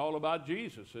 It's all about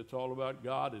Jesus. It's all about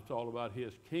God. It's all about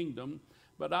his kingdom.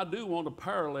 But I do want to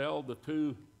parallel the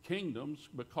two kingdoms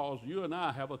because you and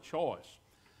I have a choice.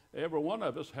 Every one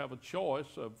of us have a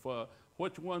choice of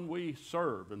which one we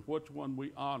serve and which one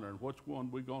we honor and which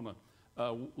one we're going to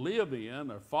live in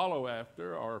or follow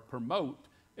after or promote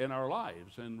in our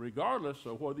lives. And regardless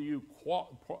of whether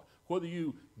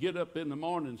you get up in the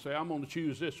morning and say, I'm going to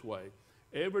choose this way,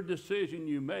 every decision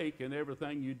you make and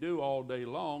everything you do all day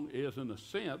long is, in a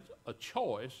sense, a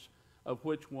choice of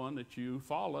which one that you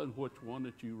follow and which one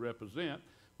that you represent,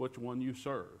 which one you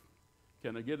serve.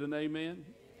 Can I get an amen?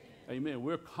 Amen.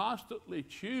 We're constantly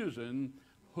choosing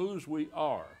whose we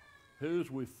are, whose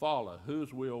we follow,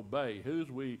 whose we obey, whose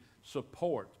we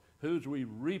support, whose we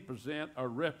represent or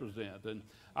represent. And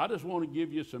I just want to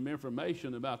give you some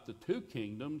information about the two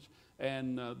kingdoms.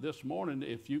 And this morning,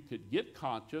 if you could get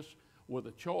conscious with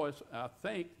a choice, I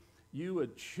think you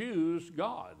would choose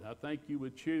God. I think you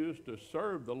would choose to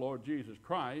serve the Lord Jesus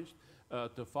Christ,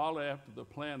 to follow after the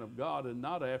plan of God and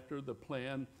not after the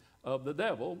plan of the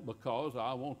devil, because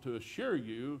I want to assure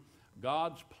you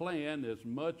God's plan is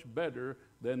much better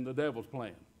than the devil's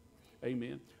plan.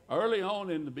 Amen. Early on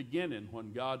in the beginning,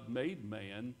 when God made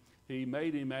man, he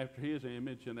made him after his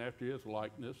image and after his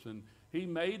likeness, and he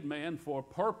made man for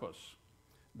a purpose.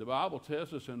 The Bible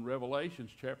tells us in Revelation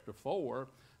chapter 4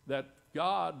 that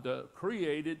God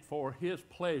created for his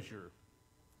pleasure.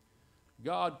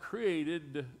 God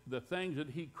created the things that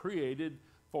he created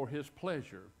for his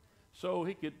pleasure. So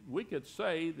we could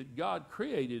say that God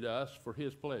created us for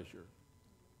his pleasure.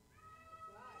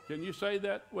 Can you say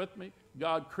that with me?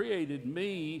 God created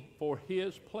me for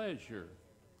his pleasure.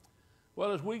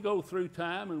 Well, as we go through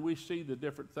time and we see the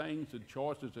different things and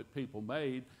choices that people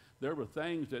made, there were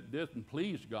things that didn't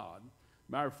please God.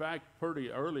 Matter of fact, pretty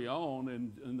early on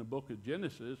in the book of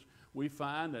Genesis, we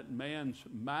find that man's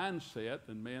mindset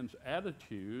and man's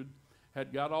attitude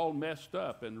had got all messed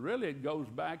up. And really it goes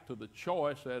back to the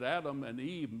choice that Adam and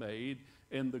Eve made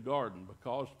in the garden,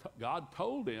 because God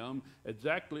told them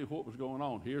exactly what was going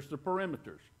on. Here's the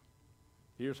perimeters.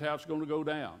 Here's how it's going to go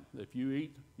down. If you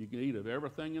eat, you can eat of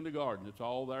everything in the garden. It's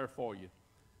all there for you.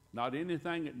 Not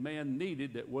anything that man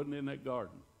needed that wasn't in that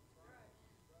garden.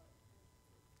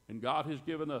 And God has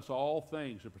given us all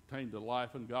things that pertain to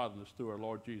life and godliness through our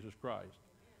Lord Jesus Christ.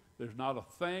 There's not a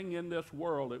thing in this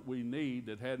world that we need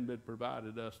that hadn't been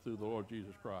provided us through the Lord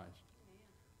Jesus Christ.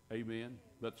 Amen.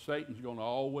 But Satan's going to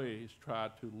always try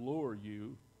to lure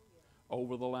you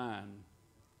over the line.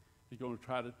 He's going to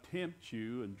try to tempt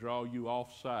you and draw you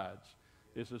off sides.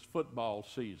 This is football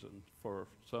season for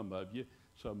some of you.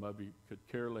 Some of you could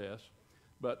care less.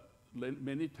 But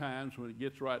many times when it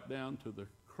gets right down to the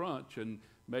crunch and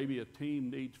maybe a team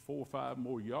needs 4 or 5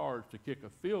 more yards to kick a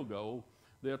field goal,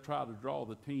 they'll try to draw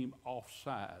the team off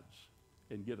sides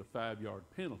and get a 5-yard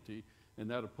penalty, and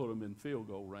that'll put them in field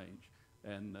goal range.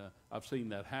 And I've seen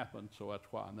that happen, so that's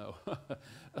why I know.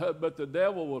 But the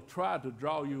devil will try to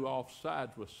draw you off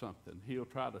sides with something. He'll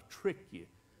try to trick you,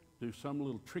 do some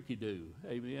little tricky-do.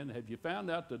 Amen. Have you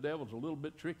found out the devil's a little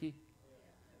bit tricky?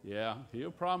 Yeah. He'll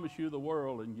promise you the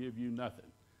world and give you nothing.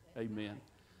 Amen.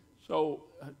 So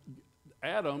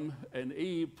Adam and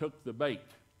Eve took the bait.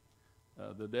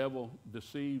 The devil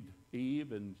deceived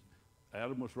Eve, and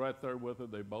Adam was right there with her.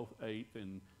 They both ate,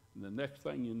 and the next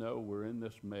thing you know, we're in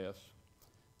this mess.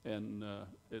 And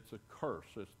it's a curse.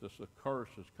 It's just a curse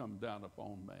has come down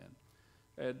upon man.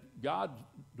 And God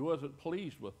wasn't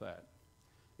pleased with that.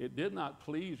 It did not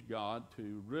please God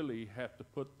to really have to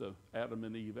put the Adam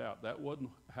and Eve out. That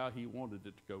wasn't how he wanted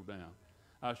it to go down.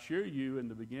 I assure you, in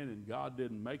the beginning, God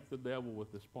didn't make the devil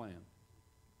with this plan.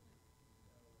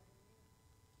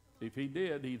 If he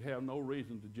did, he'd have no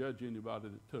reason to judge anybody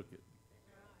that took it.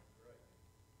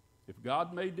 If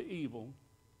God made the evil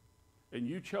and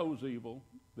you chose evil,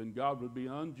 then God would be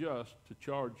unjust to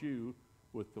charge you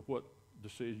with what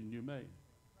decision you made.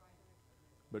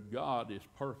 But God is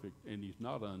perfect, and he's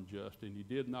not unjust, and he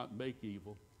did not make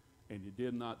evil, and he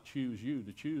did not choose you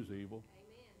to choose evil.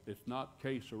 Amen. It's not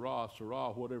que sera,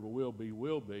 sera, whatever will be,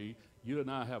 will be. You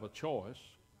and I have a choice.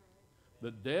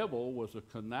 The devil was a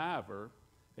conniver,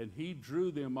 and he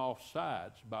drew them off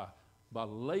sides by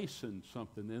lacing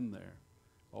something in there.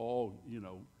 Oh,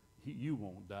 you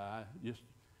won't die.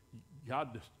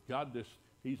 God just,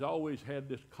 he's always had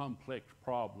this complex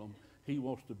problem. He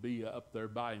wants to be up there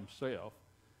by himself.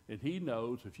 And he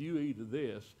knows if you eat of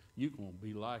this, you're going to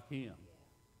be like him.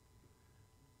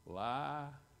 Lie,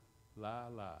 lie,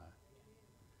 lie.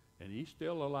 And he's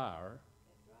still a liar.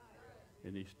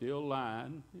 And he's still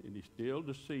lying. And he's still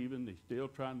deceiving. He's still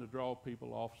trying to draw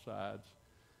people off sides.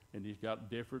 And he's got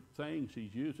different things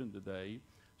he's using today.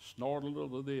 Snort a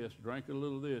little of this, drink a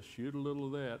little of this, shoot a little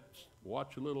of that,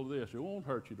 watch a little of this. It won't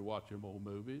hurt you to watch them old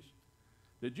movies.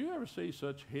 Did you ever see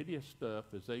such hideous stuff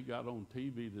as they got on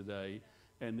TV today?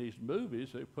 And these movies,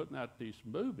 they're putting out these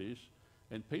movies,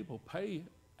 and people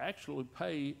actually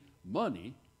pay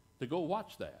money to go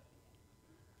watch that.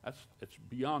 It's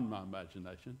beyond my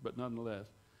imagination, but nonetheless,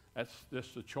 that's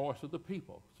just the choice of the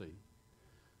people, see.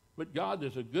 But God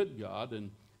is a good God,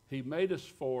 and he made us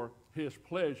for his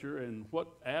pleasure, and what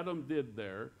Adam did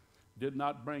there did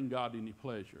not bring God any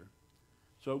pleasure.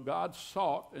 So God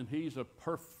sought, and he's a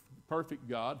perfect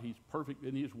God. He's perfect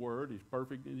in his word. He's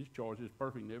perfect in his choices,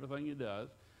 perfect in everything he does.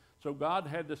 So God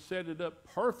had to set it up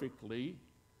perfectly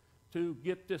to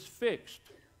get this fixed.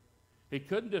 He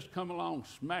couldn't just come along,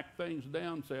 smack things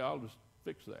down, and say, I'll just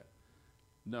fix that.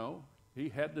 No, he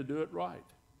had to do it right.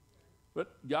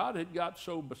 But God had got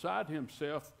so beside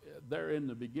himself there in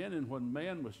the beginning when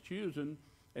man was choosing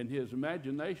and his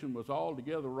imagination was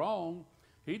altogether wrong,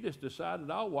 he just decided,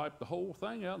 I'll wipe the whole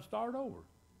thing out and start over.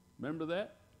 Remember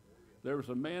that? There was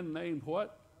a man named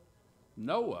what?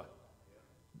 Noah.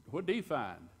 What did he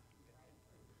find?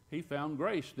 He found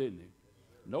grace, didn't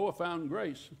he? Noah found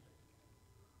grace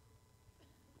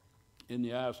in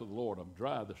the eyes of the Lord. I'm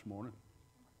dry this morning.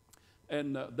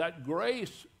 And that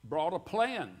grace brought a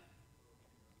plan.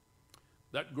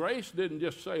 That grace didn't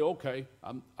just say, okay,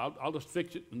 I'll just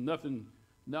fix it and nothing.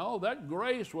 No, that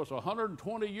grace was a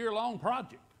 120-year-long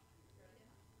project.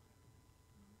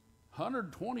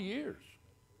 120 years.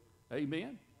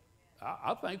 Amen.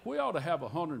 I think we ought to have a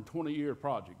 120-year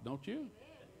project, don't you?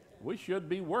 We should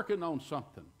be working on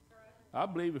something. I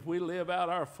believe if we live out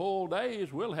our full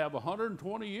days, we'll have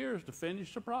 120 years to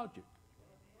finish the project.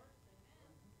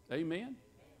 Amen.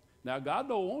 Now, God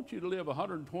don't want you to live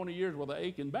 120 years with an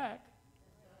aching back.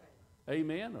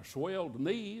 Amen. Or swelled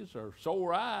knees or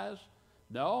sore eyes.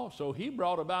 No, so he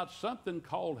brought about something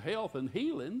called health and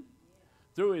healing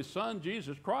through his son,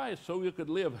 Jesus Christ, so you could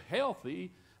live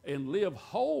healthy and live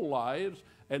whole lives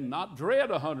and not dread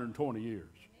 120 years.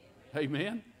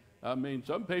 Amen. I mean,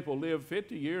 some people live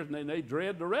 50 years and then they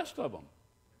dread the rest of them.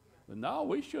 But no,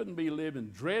 we shouldn't be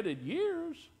living dreaded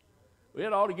years.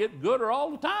 It ought to get gooder all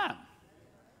the time.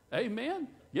 Amen.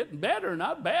 Getting better,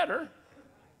 not better.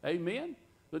 Amen.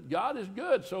 But God is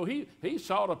good. So he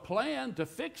sought a plan to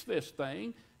fix this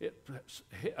thing.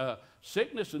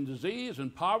 Sickness and disease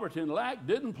and poverty and lack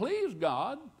didn't please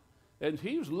God. And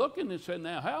he was looking and said,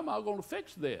 now, how am I going to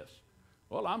fix this?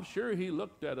 Well, I'm sure he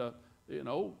looked at a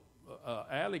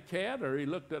alley cat, or he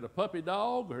looked at a puppy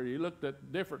dog, or he looked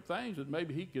at different things that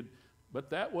maybe he could, but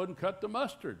that wouldn't cut the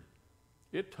mustard.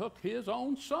 It took his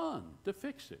own son to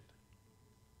fix it.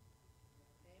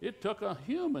 It took a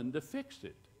human to fix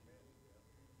it.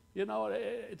 You know,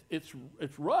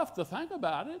 it's rough to think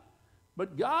about it,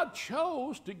 but God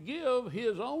chose to give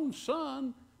his own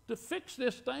son to fix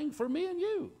this thing for me and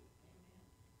you.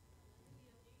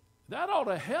 That ought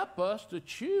to help us to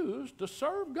choose to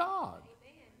serve God.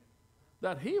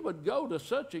 That he would go to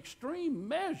such extreme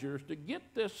measures to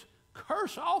get this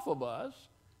curse off of us,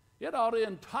 it ought to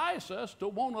entice us to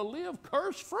want to live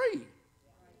curse-free.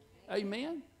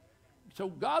 Amen? So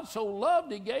God so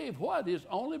loved, he gave what? His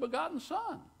only begotten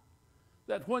son.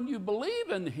 That when you believe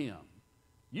in him,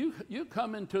 you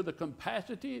come into the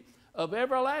capacity of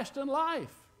everlasting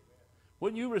life.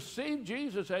 When you receive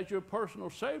Jesus as your personal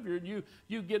Savior and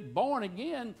you get born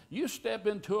again, you step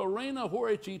into an arena where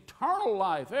it's eternal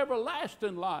life,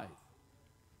 everlasting life.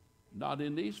 Not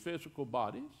in these physical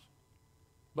bodies,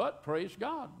 but praise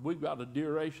God, we've got a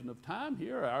duration of time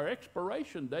here. Our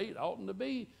expiration date oughtn't to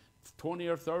be 20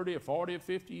 or 30 or 40 or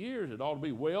 50 years. It ought to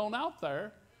be well and out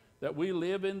there that we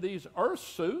live in these earth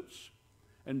suits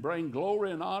and bring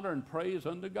glory and honor and praise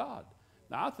unto God.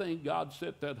 Now, I think God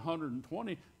set that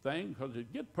 120 thing because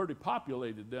it gets pretty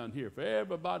populated down here. If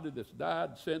everybody that's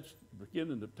died since the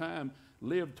beginning of time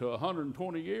lived to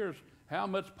 120 years, how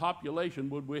much population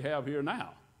would we have here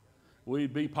now?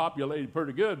 We'd be populated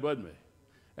pretty good, wouldn't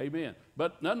we? Amen.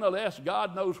 But nonetheless,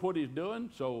 God knows what he's doing,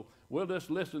 so we'll just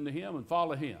listen to him and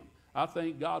follow him. I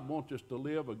think God wants us to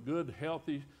live a good,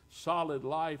 healthy, solid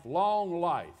life, long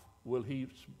life will he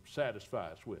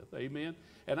satisfy us with. Amen.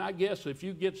 And I guess if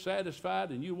you get satisfied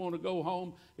and you want to go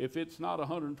home, if it's not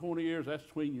 120 years, that's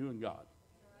between you and God.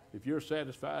 If you're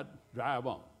satisfied, drive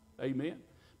on. Amen.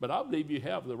 But I believe you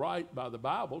have the right by the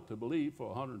Bible to believe for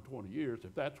 120 years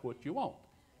if that's what you want.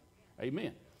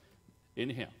 Amen.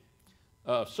 Anyhow.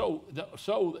 So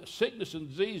sickness and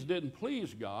disease didn't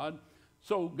please God.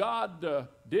 So God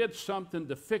did something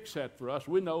to fix that for us.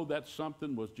 We know that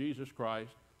something was Jesus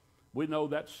Christ. We know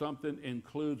that something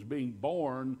includes being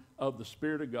born of the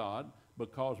Spirit of God,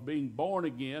 because being born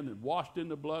again and washed in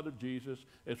the blood of Jesus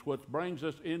is what brings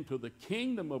us into the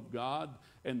kingdom of God,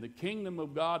 and the kingdom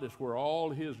of God is where all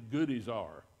his goodies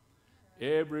are.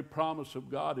 Every promise of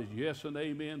God is yes and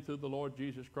amen through the Lord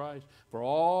Jesus Christ. For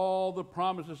all the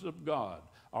promises of God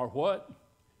are what?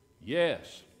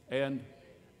 Yes and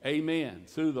amen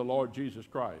through the Lord Jesus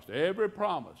Christ. Every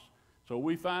promise. So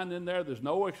we find in there's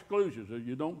no exclusions.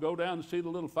 You don't go down and see the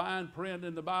little fine print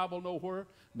in the Bible nowhere.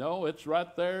 No, it's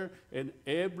right there. And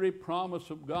every promise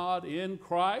of God in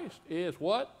Christ is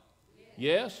what?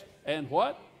 Yes. And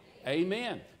what?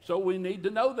 Amen. So we need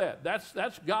to know that.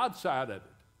 That's God's side of it.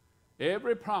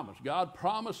 Every promise. God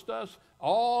promised us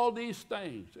All these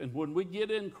things. And when we get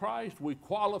in Christ, we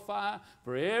qualify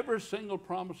for every single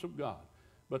promise of God.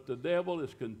 But the devil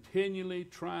is continually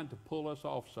trying to pull us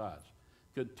off sides,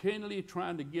 continually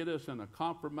trying to get us in a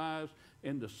compromise,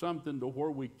 into something to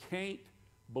where we can't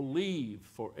believe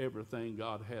for everything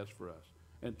God has for us.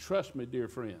 And trust me, dear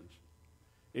friends,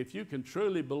 if you can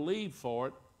truly believe for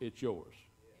it, it's yours.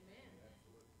 Amen.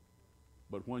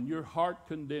 But when your heart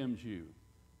condemns you,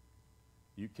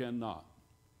 you cannot.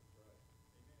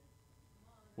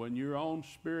 When your own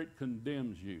spirit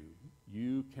condemns you,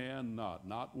 you cannot,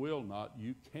 not will not,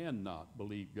 you cannot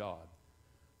believe God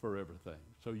for everything.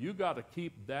 So you got to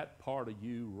keep that part of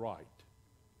you right.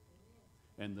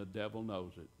 And the devil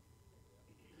knows it.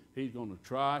 He's going to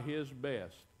try his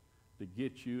best to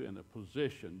get you in a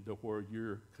position to where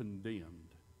you're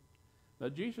condemned. Now,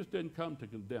 Jesus didn't come to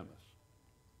condemn us.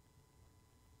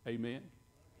 Amen?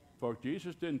 For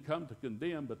Jesus didn't come to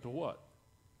condemn, but to what?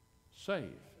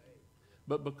 Save.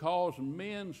 But because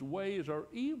men's ways are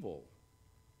evil,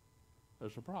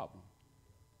 there's a problem.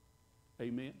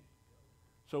 Amen?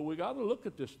 So we got to look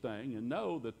at this thing and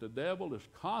know that the devil is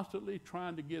constantly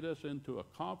trying to get us into a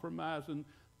compromising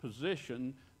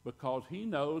position, because he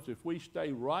knows if we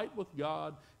stay right with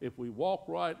God, if we walk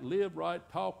right, live right,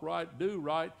 talk right, do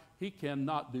right, he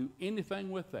cannot do anything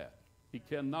with that. He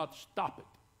cannot stop it.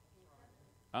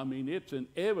 I mean, it's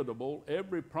inevitable.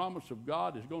 Every promise of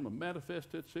God is going to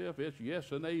manifest itself. It's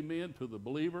yes and amen to the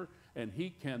believer, and he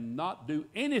cannot do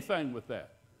anything with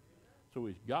that. So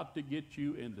he's got to get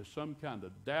you into some kind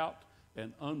of doubt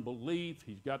and unbelief.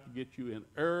 He's got to get you in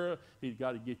error. He's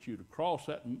got to get you to cross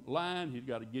that line. He's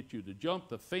got to get you to jump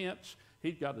the fence.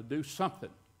 He's got to do something.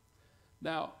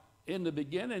 Now, in the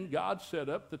beginning, God set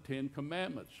up the 10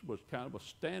 Commandments, was kind of a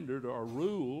standard or a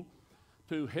rule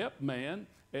to help man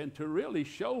and to really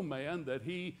show man that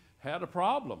he had a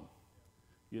problem.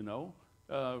 You know,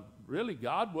 really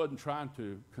God wasn't trying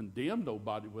to condemn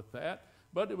nobody with that,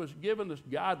 but it was giving us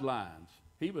guidelines.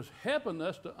 He was helping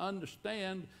us to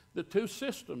understand the two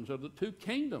systems or the two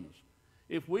kingdoms.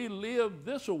 If we live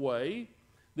this way,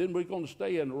 then we're going to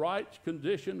stay in right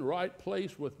condition, right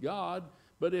place with God.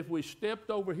 But if we stepped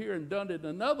over here and done it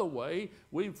another way,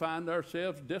 we find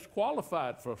ourselves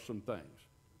disqualified for some things.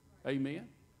 Amen?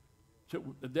 So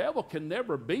the devil can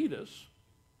never beat us.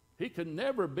 He can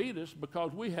never beat us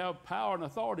because we have power and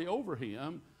authority over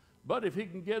him. But if he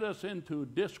can get us into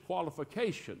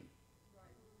disqualification,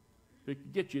 he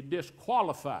can get you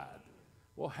disqualified.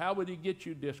 Well, how would he get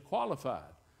you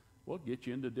disqualified? Well, get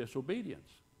you into disobedience,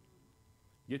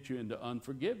 get you into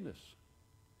unforgiveness,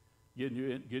 get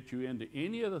you into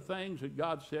any of the things that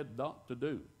God said not to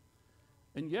do.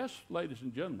 And yes, ladies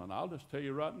and gentlemen, I'll just tell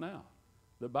you right now,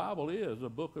 the Bible is a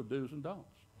book of do's and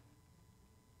don'ts.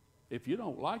 If you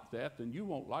don't like that, then you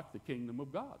won't like the kingdom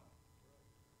of God.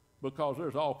 Because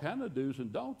there's all kinds of do's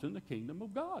and don'ts in the kingdom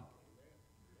of God.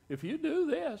 If you do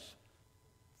this,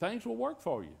 things will work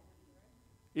for you.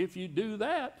 If you do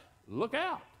that, look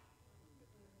out.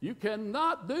 You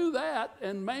cannot do that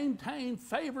and maintain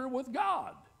favor with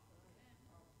God.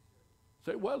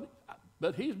 Say, well,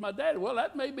 but he's my daddy. Well,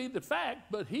 that may be the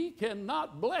fact, but he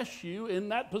cannot bless you in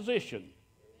that position.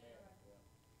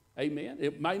 Amen.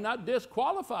 It may not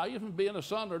disqualify you from being a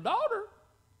son or daughter,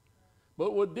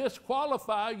 but would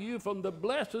disqualify you from the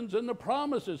blessings and the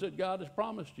promises that God has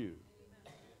promised you.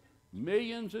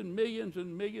 Millions and millions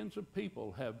and millions of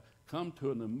people have come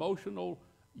to an emotional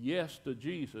yes to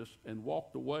Jesus and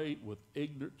walked away with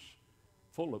ignorance,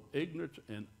 full of ignorance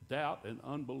and doubt and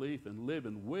unbelief, and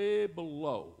living way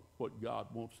below what God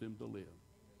wants them to live.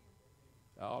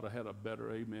 I ought to have had a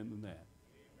better amen than that.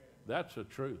 That's the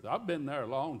truth. I've been there a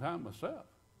long time myself,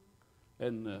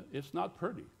 and it's not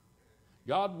pretty.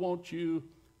 God wants you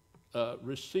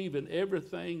receiving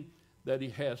everything that he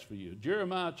has for you.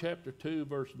 Jeremiah chapter 2,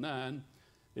 verse 9,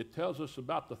 it tells us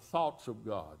about the thoughts of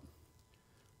God.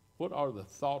 What are the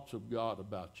thoughts of God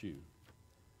about you?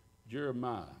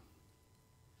 Jeremiah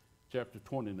chapter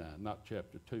 29, not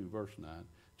chapter 2, verse 9.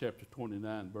 Chapter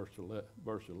 29, verse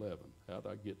 11. How'd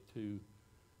I get 2,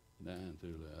 9 through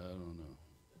 11? I don't know.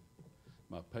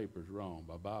 My paper's wrong.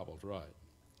 My Bible's right.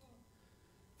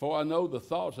 For I know the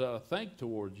thoughts that I think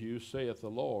towards you, saith the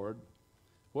Lord.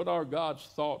 What are God's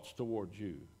thoughts towards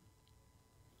you?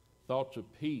 Thoughts of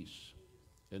peace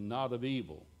and not of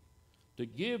evil, to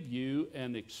give you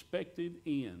an expected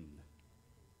end.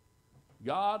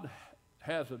 God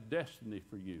has a destiny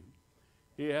for you.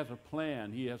 He has a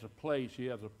plan. He has a place. He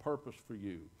has a purpose for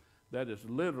you that is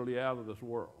literally out of this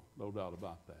world. No doubt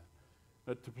about that.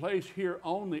 But the place here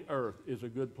on the earth is a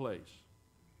good place.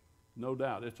 No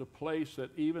doubt. It's a place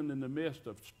that even in the midst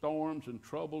of storms and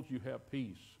troubles, you have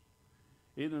peace.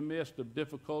 In the midst of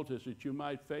difficulties that you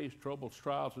might face, troubles,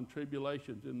 trials, and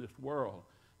tribulations in this world,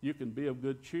 you can be of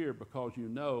good cheer because you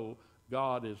know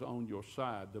God is on your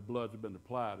side. The blood's been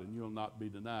applied, and you'll not be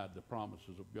denied the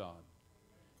promises of God.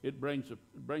 It brings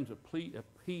a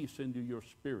peace into your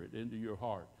spirit, into your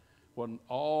heart. When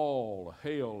all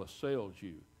hell assails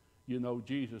you, you know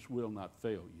Jesus will not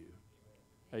fail you.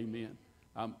 Amen.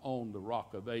 I'm on the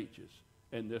rock of ages,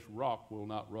 and this rock will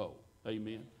not roll.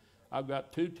 Amen. I've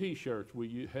got 2 T-shirts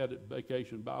we had at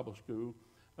Vacation Bible School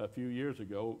a few years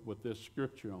ago with this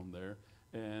scripture on there,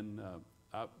 and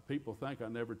people think I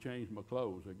never change my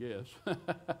clothes, I guess.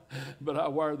 But I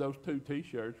wear those 2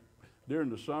 T-shirts during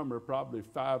the summer, probably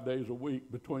 5 days a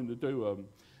week between the 2 of them.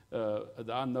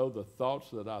 I know the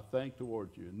thoughts that I think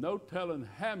towards you. No telling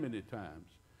how many times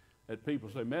that people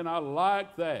say, man, I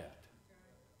like that.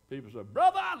 People say,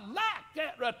 brother, I like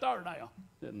that right there now.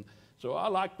 And so I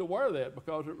like to wear that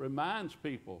because it reminds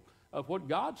people of what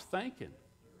God's thinking.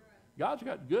 God's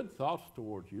got good thoughts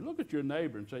towards you. Look at your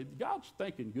neighbor and say, God's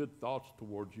thinking good thoughts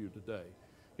towards you today.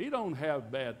 He don't have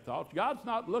bad thoughts. God's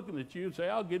not looking at you and say,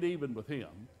 I'll get even with him.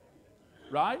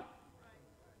 Right?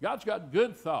 God's got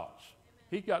good thoughts.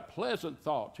 He's got pleasant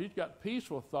thoughts. He's got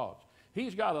peaceful thoughts.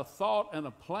 He's got a thought and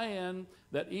a plan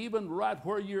that even right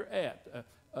where you're at.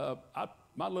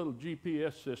 My little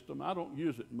GPS system, I don't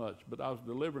use it much, but I was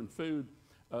delivering food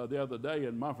the other day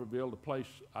in Mumfordville, the place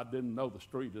I didn't know the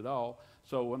street at all.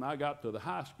 So when I got to the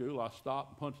high school, I stopped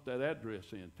and punched that address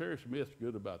in. Terry Smith's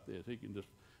good about this. He can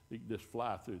just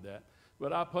fly through that.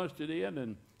 But I punched it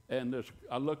in, and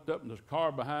I looked up, and there's a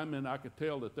car behind me, and I could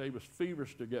tell that they was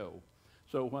feverish to go.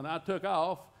 So when I took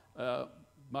off,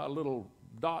 my little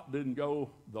dot didn't go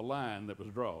the line that was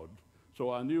drawn.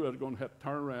 So I knew I was going to have to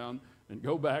turn around and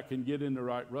go back and get in the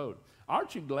right road.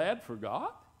 Aren't you glad for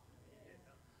God?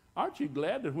 Aren't you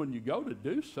glad that when you go to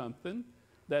do something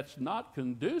that's not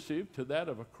conducive to that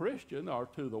of a Christian or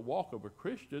to the walk of a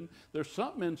Christian, there's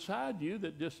something inside you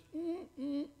that just,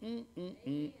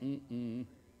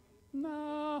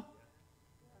 no,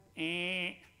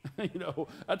 you know,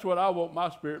 that's what I want my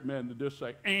spirit man to just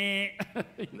say,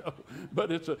 you know.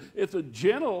 But it's a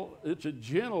gentle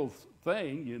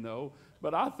thing, you know.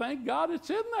 But I thank God it's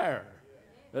in there.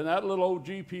 And that little old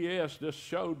GPS just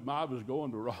showed I was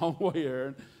going the wrong way,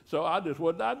 Aaron. So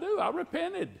what did I do? I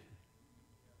repented.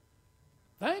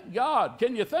 Thank God.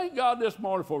 Can you thank God this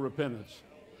morning for repentance?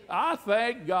 I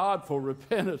thank God for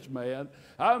repentance, man.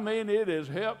 I mean, it has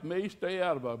helped me stay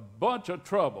out of a bunch of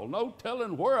trouble. No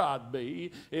telling where I'd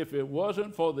be if it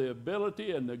wasn't for the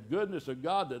ability and the goodness of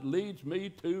God that leads me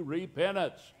to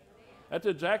repentance. That's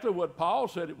exactly what Paul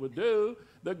said it would do.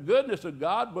 The goodness of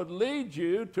God would lead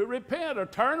you to repent or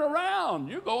turn around.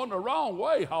 You're going the wrong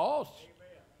way, Hoss.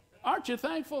 Aren't you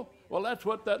thankful? Well, that's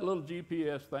what that little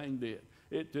GPS thing did.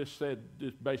 It just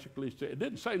basically said, it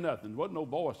didn't say nothing. There wasn't no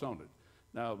voice on it.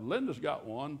 Now, Linda's got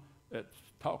one that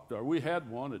talked, or we had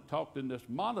one that talked in this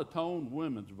monotone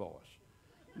women's voice.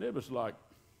 And it was like,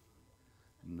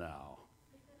 no,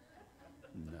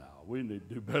 we need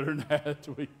to do better than that.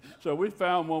 So we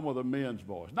found one with a men's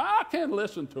voice. Now, I can't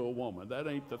listen to a woman. That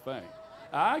ain't the thing.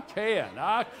 I can.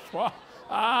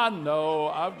 I know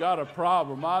I've got a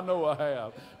problem. I know I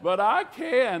have. But I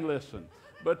can listen.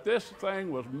 But this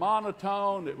thing was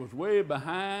monotone. It was way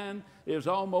behind. It was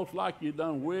almost like you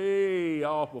done way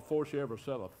off before she ever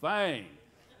said a thing.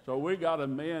 So we got a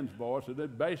men's voice, and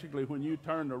then basically when you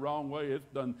turn the wrong way,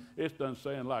 it's done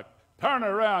saying like, turn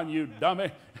around, you dummy.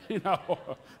 You know,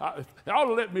 ought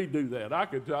to let me do that. I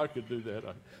could do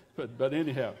that. But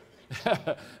anyhow,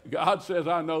 God says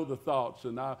I know the thoughts,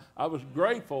 and I was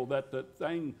grateful that the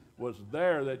thing was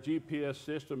there, that GPS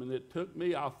system, and it took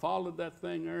me. I followed that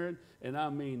thing, Aaron, and I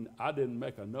mean, I didn't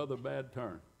make another bad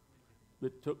turn.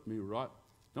 It took me right.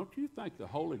 Don't you think the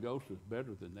Holy Ghost is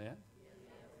better than that?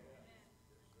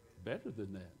 Better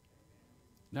than that.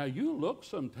 Now, you look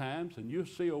sometimes and you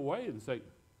see a way and think,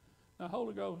 now,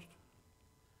 Holy Ghost,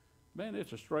 man,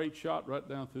 it's a straight shot right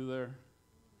down through there.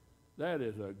 That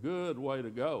is a good way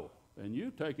to go. And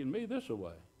you taking me this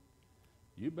way.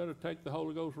 You better take the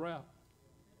Holy Ghost route.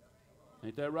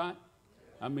 Ain't that right?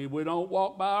 I mean, we don't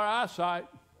walk by our eyesight.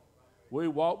 We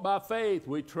walk by faith.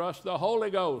 We trust the Holy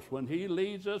Ghost. When he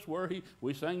leads us,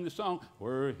 we sing the song,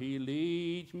 where he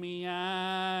leads me,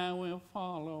 I will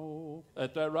follow. Is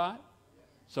that right?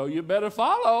 So you better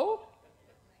follow.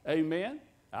 Amen.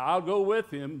 I'll go with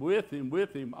him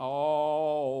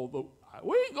all the...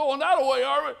 We ain't going that way,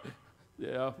 are we?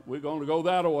 Yeah, we're going to go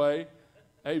that way.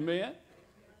 Amen.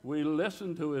 We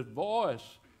listen to his voice.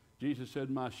 Jesus said,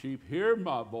 my sheep hear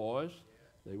my voice.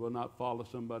 They will not follow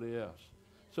somebody else.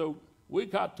 So we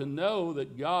got to know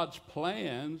that God's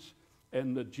plans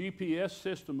And the GPS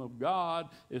system of God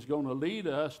is going to lead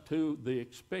us to the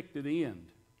expected end.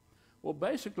 Well,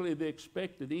 basically, the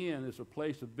expected end is a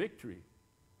place of victory.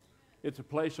 It's a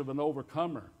place of an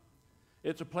overcomer.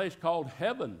 It's a place called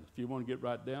heaven, if you want to get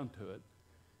right down to it.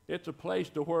 It's a place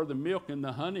to where the milk and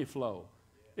the honey flow.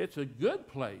 It's a good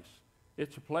place.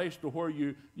 It's a place to where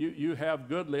you have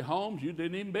goodly homes. You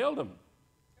didn't even build them.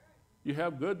 You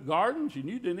have good gardens, and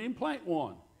you didn't even plant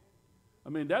one. I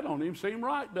mean, that don't even seem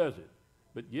right, does it?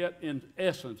 But yet, in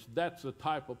essence, that's the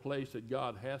type of place that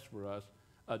God has for us,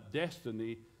 a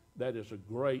destiny that is a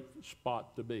great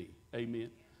spot to be. Amen.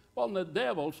 Well, the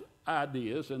devil's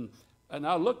ideas, and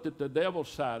I looked at the devil's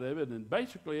side of it, and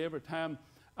basically every time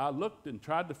I looked and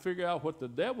tried to figure out what the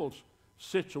devil's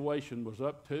situation was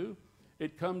up to,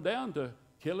 it come down to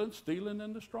killing, stealing,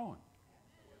 and destroying.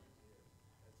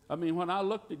 I mean, when I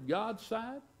looked at God's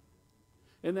side,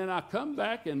 and then I come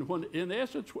back, and when, in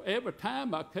essence, every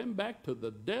time I came back to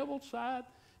the devil's side,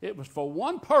 it was for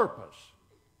one purpose.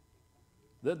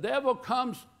 The devil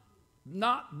comes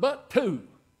not but two.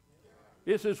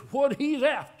 This is what he's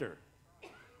after.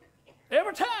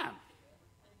 Every time.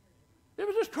 It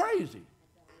was just crazy.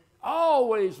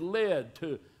 Always led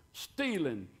to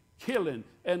stealing, killing,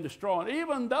 and destroying.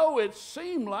 Even though it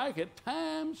seemed like at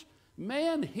times,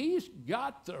 man, he's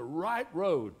got the right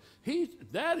road.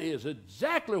 That is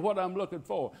exactly what I'm looking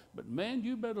for. But man,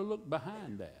 you better look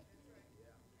behind that.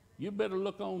 You better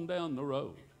look on down the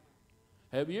road.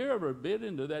 Have you ever bit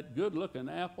into that good-looking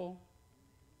apple,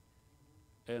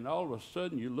 and all of a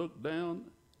sudden you look down,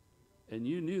 and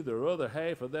you knew the other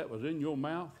half of that was in your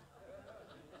mouth?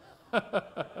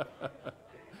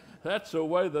 That's the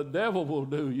way the devil will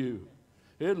do you.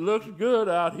 It looks good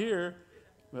out here,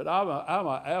 but I'm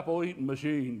an apple-eating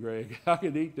machine, Greg. I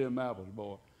can eat them apples,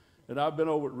 boy. And I've been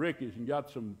over at Ricky's and got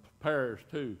some pears,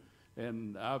 too.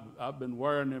 And I've been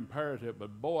wearing them pears here,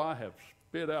 but, boy, I have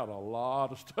spit out a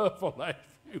lot of stuff the last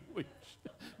few weeks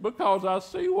because I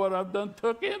see what I've done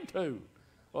took into.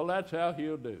 Well, that's how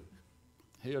he'll do.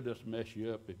 He'll just mess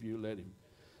you up if you let him.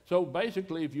 So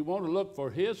basically, if you want to look for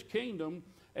his kingdom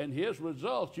and his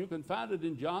results, you can find it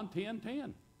in John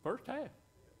 10:10, first half.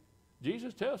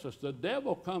 Jesus tells us the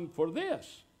devil come for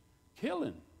this,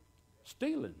 killing,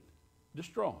 stealing,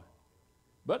 destroying.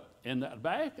 But in the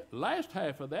last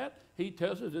half of that, he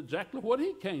tells us exactly what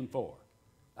he came for.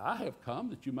 I have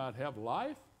come that you might have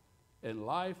life and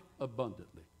life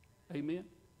abundantly. Amen?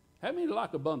 How many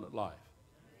like abundant life?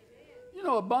 You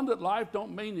know, abundant life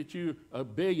don't mean that you're a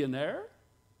billionaire,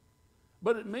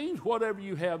 but it means whatever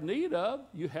you have need of,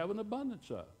 you have an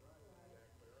abundance of.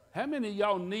 How many of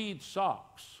y'all need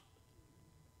socks?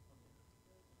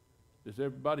 Does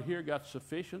everybody here got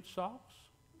sufficient socks?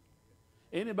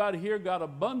 Anybody here got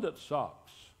abundant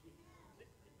socks?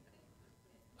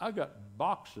 I got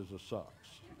boxes of socks.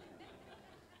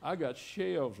 I got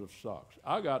shelves of socks.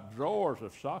 I got drawers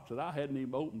of socks that I hadn't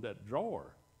even opened that drawer.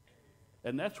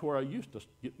 And that's where I used to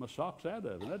get my socks out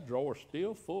of. And that drawer's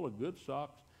still full of good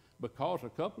socks because a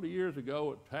couple of years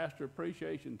ago at Pastor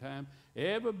Appreciation Time,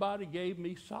 everybody gave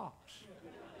me socks.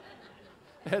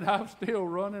 And I'm still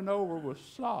running over with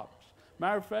socks.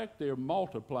 Matter of fact, they're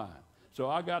multiplying. So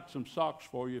I got some socks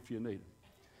for you if you need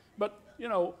them. But, you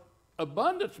know,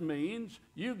 abundance means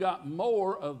you got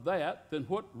more of that than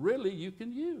what really you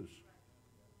can use.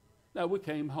 Now, we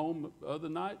came home the other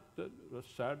night,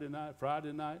 Saturday night,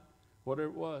 Friday night, whatever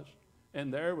it was,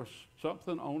 and there was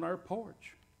something on our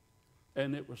porch.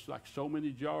 And it was like so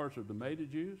many jars of tomato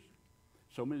juice,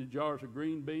 so many jars of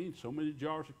green beans, so many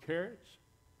jars of carrots,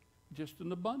 just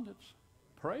in abundance.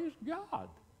 Praise God.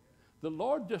 The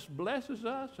Lord just blesses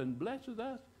us and blesses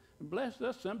us and blesses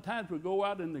us. Sometimes we go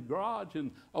out in the garage and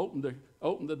open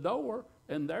the door,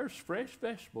 and there's fresh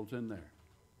vegetables in there.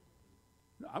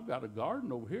 I've got a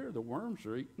garden over here. The worms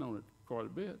are eating on it quite a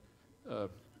bit.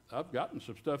 I've gotten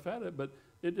some stuff out of it, but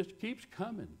it just keeps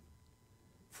coming.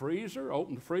 Freezer,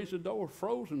 open the freezer door,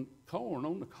 frozen corn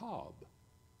on the cob.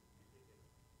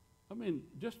 I mean,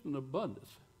 just an abundance.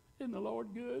 Isn't the Lord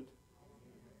good?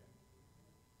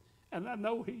 And I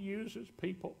know he uses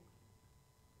people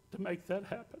to make that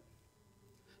happen.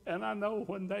 And I know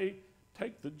when they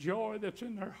take the joy that's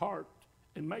in their heart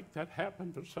and make that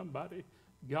happen for somebody,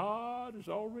 God is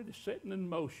already setting in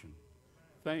motion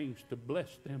things to bless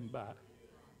them by.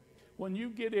 When you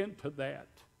get into that,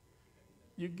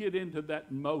 you get into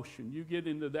that motion, you get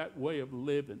into that way of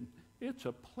living, it's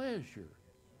a pleasure.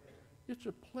 It's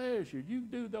a pleasure. You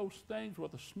do those things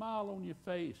with a smile on your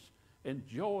face and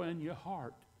joy in your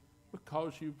heart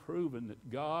because you've proven that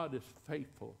God is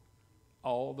faithful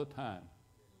all the time,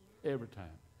 every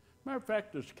time. Matter of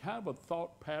fact, there's kind of a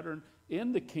thought pattern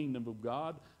in the kingdom of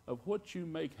God, of what you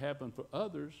make happen for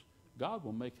others, God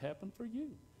will make happen for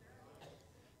you.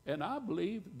 And I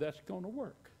believe that's going to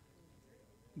work.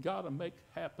 God will make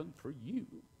happen for you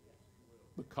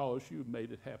because you've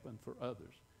made it happen for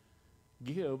others.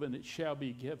 Give, and it shall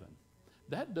be given.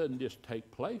 That doesn't just take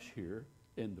place here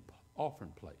in the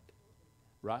offering plate,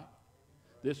 right?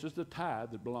 This is the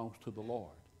tithe that belongs to the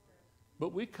Lord.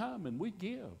 But we come and we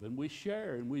give and we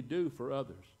share and we do for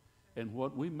others. And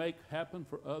what we make happen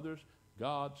for others,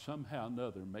 God somehow or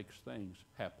another makes things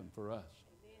happen for us.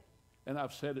 And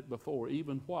I've said it before,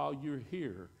 even while you're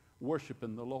here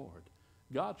worshiping the Lord,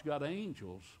 God's got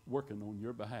angels working on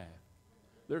your behalf.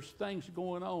 There's things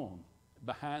going on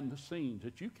behind the scenes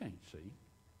that you can't see.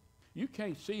 You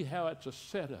can't see how it's a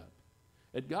setup.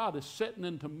 And God is setting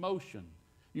into motion.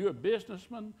 You're a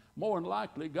businessman, more than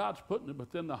likely God's putting it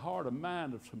within the heart and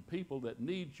mind of some people that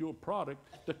need your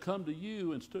product to come to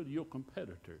you instead of your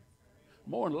competitor.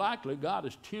 More than likely, God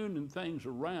is tuning things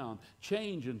around,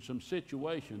 changing some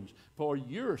situations for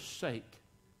your sake.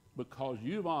 Because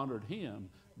you've honored him,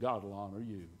 God will honor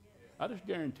you. I just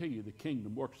guarantee you the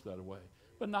kingdom works that way.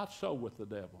 But not so with the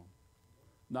devil.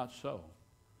 Not so.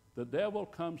 The devil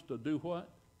comes to do what?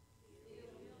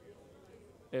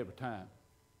 Every time.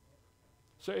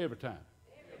 Say every time.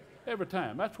 Every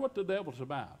time. That's what the devil's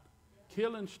about.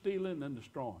 Killing, stealing, and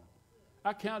destroying.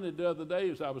 I counted the other day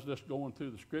as I was just going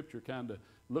through the scripture, kind of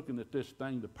looking at this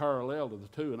thing, the parallel to the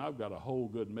two, and I've got a whole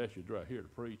good message right here to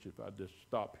preach if I just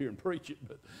stop here and preach it,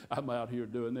 but I'm out here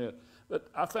doing that. But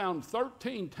I found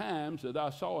 13 times that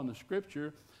I saw in the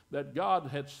scripture that God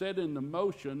had set into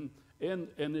motion, and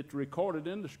it's recorded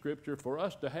in the scripture for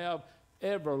us to have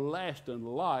everlasting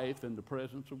life in the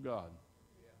presence of God.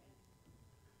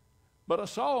 But I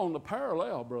saw on the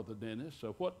parallel, Brother Dennis,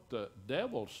 of what the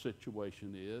devil's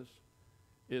situation is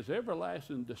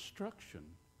everlasting destruction,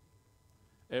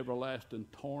 everlasting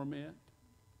torment,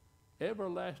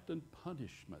 everlasting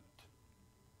punishment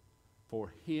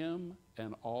for him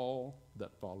and all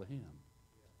that follow him.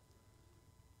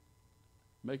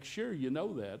 Make sure you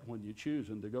know that when you're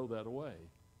choosing to go that way.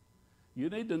 You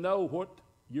need to know what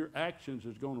your actions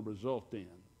is going to result in.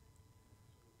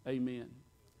 Amen.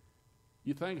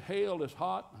 You think hell is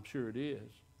hot? I'm sure it is.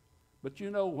 But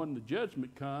you know when the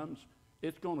judgment comes,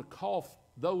 it's going to cough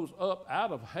those up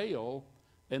out of hell,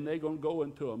 and they're going to go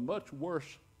into a much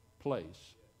worse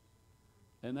place.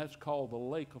 And that's called the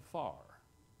lake of fire.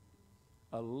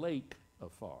 A lake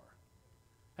of fire.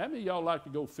 How many of y'all like to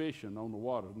go fishing on the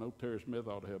water? No, Terry Smith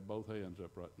ought to have both hands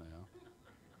up right now.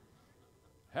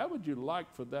 How would you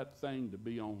like for that thing to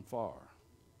be on fire?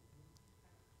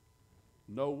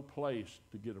 No place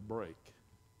to get a break.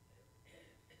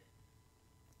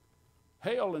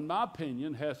 Hell, in my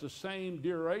opinion, has the same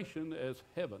duration as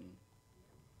heaven.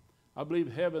 I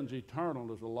believe heaven's eternal.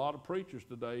 There's a lot of preachers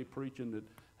today preaching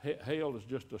that hell is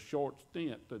just a short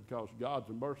stint because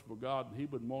God's a merciful God and he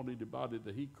wouldn't want anybody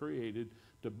that he created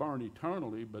to burn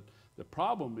eternally. But the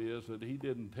problem is that he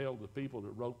didn't tell the people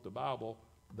that wrote the Bible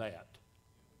that.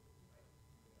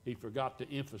 He forgot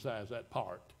to emphasize that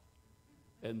part.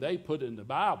 And they put in the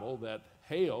Bible that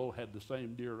hell had the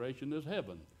same duration as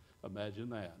heaven.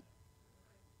 Imagine that.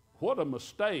 What a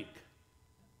mistake.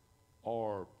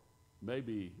 Or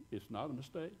maybe it's not a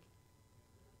mistake.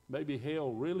 Maybe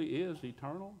hell really is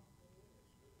eternal.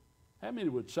 How many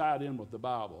would side in with the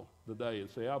Bible today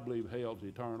and say, I believe hell's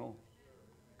eternal?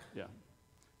 Yeah.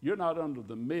 You're not under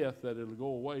the myth that it'll go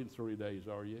away in 3 days,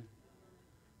 are you?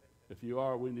 If you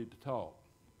are, we need to talk.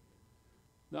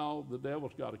 No, the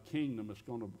devil's got a kingdom that's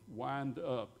going to wind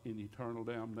up in eternal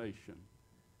damnation,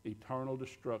 eternal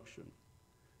destruction.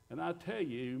 And I tell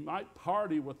you, you might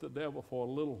party with the devil for a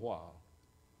little while.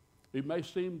 It may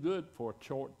seem good for a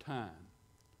short time,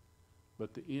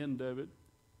 but the end of it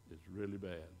is really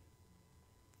bad.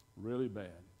 Really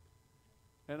bad.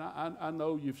 And I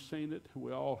know you've seen it.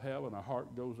 We all have, and our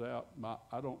heart goes out.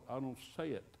 I don't say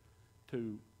it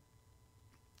to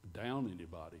down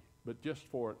anybody, but just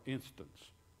for an instance.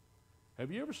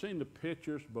 Have you ever seen the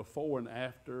pictures before and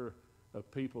after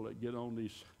of people that get on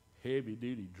these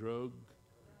heavy-duty drug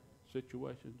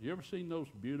situations? You ever seen those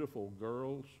beautiful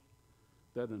girls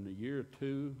that in a year or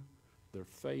two, their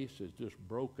face is just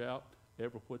broke out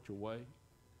every which way?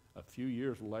 A few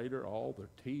years later, all their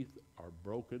teeth are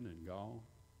broken and gone.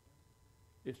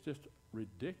 It's just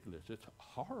ridiculous. It's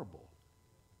horrible.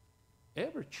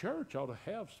 Every church ought to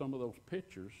have some of those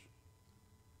pictures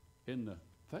in the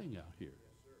thing out here.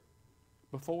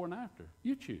 Before and after.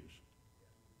 You choose.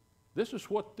 This is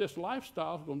what this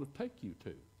lifestyle is going to take you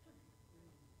to.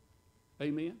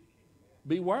 Amen?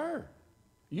 Beware.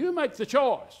 You make the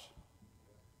choice.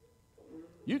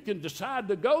 You can decide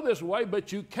to go this way,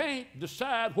 but you can't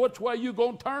decide which way you're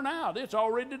going to turn out. It's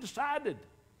already decided.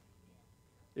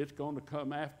 It's going to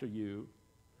come after you.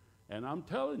 And I'm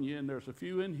telling you, and there's a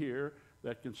few in here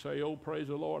that can say, oh, praise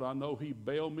the Lord, I know he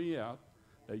bailed me out.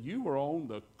 That you were on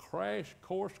the crash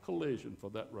course collision for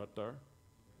that right there.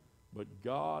 But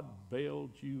God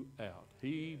bailed you out.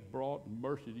 He brought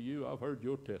mercy to you. I've heard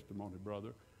your testimony,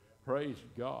 brother. Praise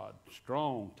God.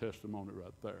 Strong testimony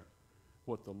right there.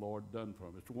 What the Lord done for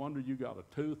him. It's a wonder you got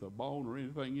a tooth, a bone, or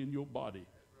anything in your body.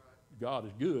 God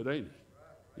is good, ain't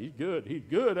he? He's good. He's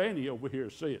good, ain't he, over here,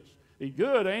 sis? He's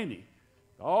good, ain't he?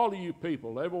 All of you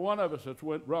people, every one of us that's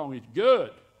went wrong, he's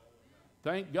good.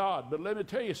 Thank God. But let me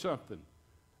tell you something.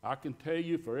 I can tell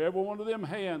you for every one of them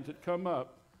hands that come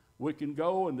up, we can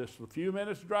go in this a few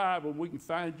minutes drive and we can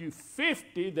find you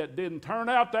 50 that didn't turn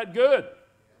out that good.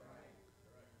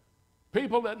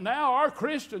 People that now are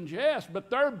Christians, yes, but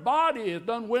their body has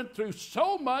done went through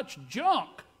so much junk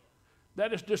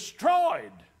that it's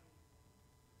destroyed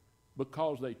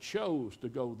because they chose to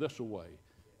go this way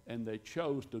and they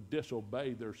chose to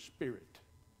disobey their spirit.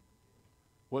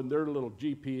 When their little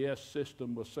GPS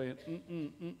system was saying,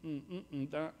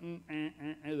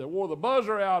 they wore the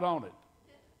buzzer out on it.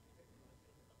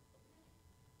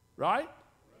 Right?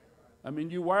 I mean,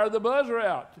 you wear the buzzer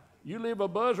out. You leave a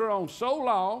buzzer on so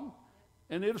long,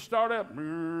 and it'll start up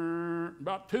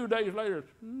about 2 days later.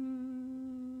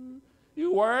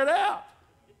 You wear it out.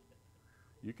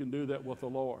 You can do that with the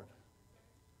Lord.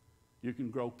 You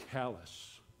can grow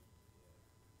callous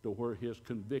to where his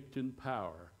convicting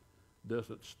power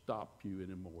doesn't stop you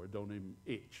anymore. It don't even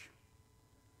itch.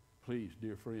 Please,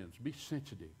 dear friends, be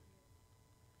sensitive.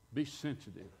 Be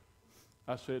sensitive.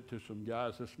 I said to some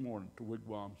guys this morning, to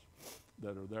wigwams,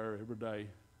 that are there every day,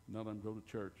 none of them go to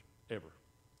church ever.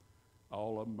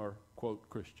 All of them are, quote,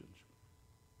 Christians.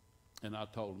 And I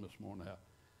told them this morning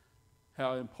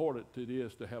how important it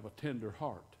is to have a tender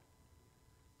heart.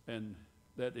 And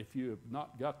that if you have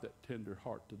not got that tender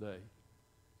heart today,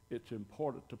 it's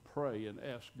important to pray and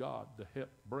ask God to help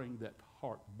bring that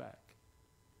heart back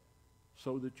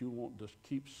so that you won't just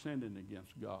keep sinning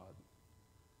against God.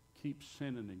 Keep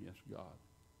sinning against God.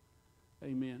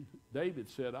 Amen. David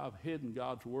said, I've hidden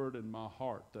God's word in my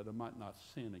heart that I might not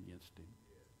sin against him.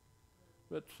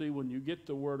 But see, when you get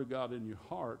the word of God in your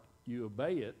heart, you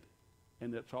obey it,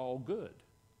 and it's all good.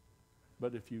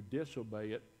 But if you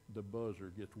disobey it, the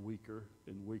buzzer gets weaker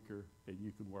and weaker, and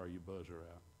you can wear your buzzer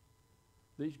out.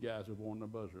 These guys have worn their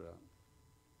buzzer out.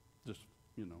 Just,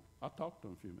 I talked to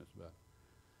them a few minutes about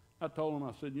it. I told them,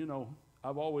 I said,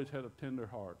 I've always had a tender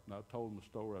heart. And I told them the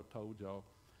story I've told y'all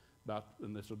about,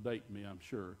 and this will date me, I'm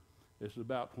sure. It's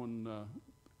about when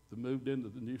they moved into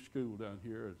the new school down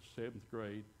here at 7th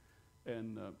grade,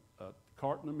 and a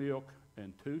carton of milk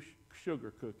and 2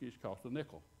 sugar cookies cost a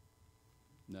nickel.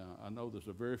 Now, I know there's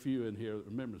a very few in here that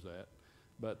remembers that,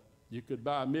 but you could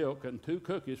buy milk and 2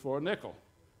 cookies for a nickel.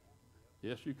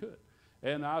 Yes, you could.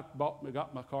 And I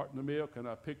got my carton of milk, and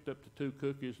I picked up the 2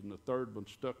 cookies, and the third one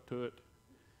stuck to it,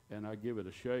 and I give it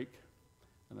a shake,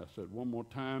 and I said, one more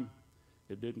time.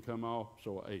 It didn't come off,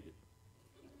 so I ate it.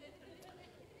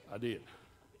 I did.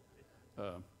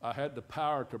 I had the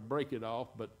power to break it off,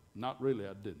 but not really,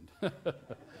 I didn't.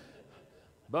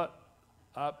 But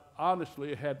I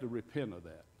honestly had to repent of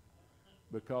that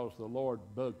because the Lord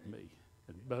bugged me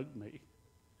and bugged me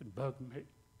and bugged me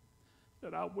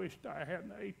that I wished I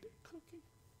hadn't ate that cookie.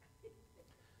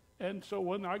 And so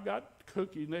when I got the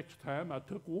cookie next time, I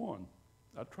took 1.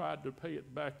 I tried to pay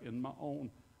it back in my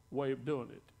own way of doing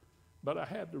it. But I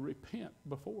had to repent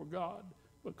before God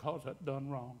because I'd done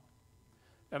wrong.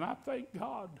 And I thank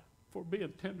God for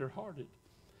being tender-hearted.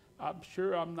 I'm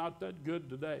sure I'm not that good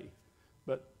today,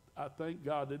 but I thank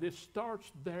God that it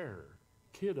starts there.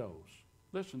 Kiddos,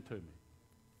 listen to me.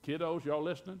 Kiddos, y'all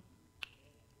listening?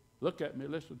 Look at me,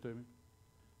 listen to me.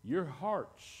 Your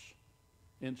heart's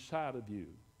inside of you.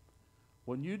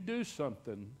 When you do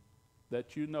something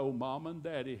that you know mom and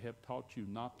daddy have taught you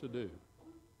not to do,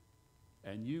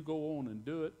 and you go on and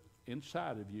do it,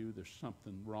 inside of you, there's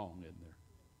something wrong in there.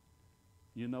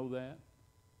 You know that?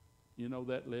 You know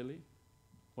that, Lily?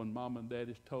 When mom and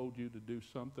daddy's told you to do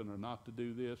something or not to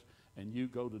do this, and you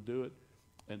go to do it,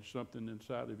 and something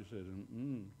inside of you says,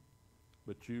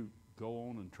 but you go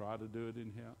on and try to do it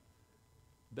anyhow.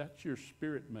 That's your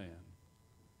spirit man.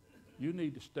 You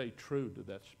need to stay true to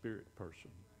that spirit person.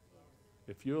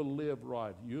 If you'll live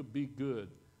right, you'll be good.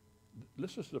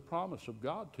 This is the promise of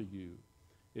God to you.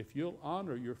 If you'll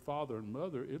honor your father and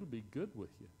mother, it'll be good with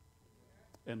you.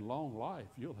 And long life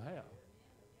you'll have.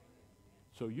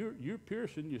 So you're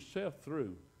piercing yourself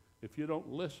through if you don't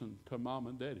listen to mom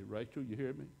and daddy. Rachel, you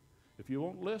hear me? If you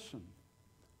won't listen,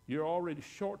 you're already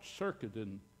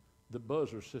short-circuiting the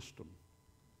buzzer system.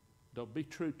 Don't be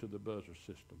true to the buzzer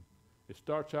system. It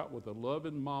starts out with a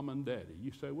loving mom and daddy.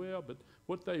 You say, well, but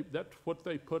that's what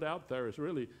they put out there it's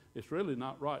really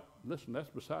not right. Listen, that's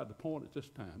beside the point at this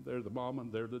time. They're the mom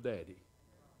and they're the daddy.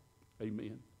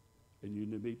 Amen. And you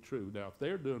need to be true. Now, if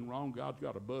they're doing wrong, God's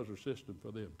got a buzzer system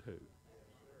for them too.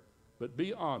 But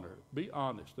be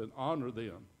honest, and honor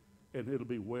them, and it'll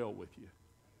be well with you.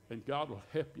 And God will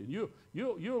help you.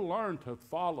 You'll learn to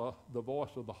follow the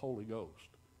voice of the Holy Ghost.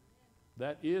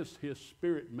 That is His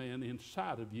spirit man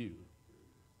inside of you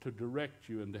to direct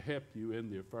you and to help you in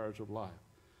the affairs of life.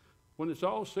 When it's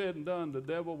all said and done, the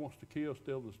devil wants to kill,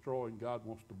 steal, destroy, and God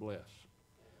wants to bless.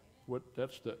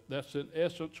 That's in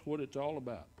essence what it's all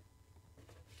about.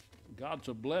 God's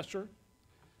a blesser.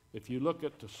 If you look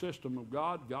at the system of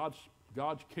God,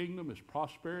 God's kingdom is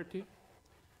prosperity.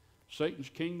 Satan's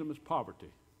kingdom is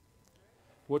poverty.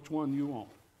 Which one you want?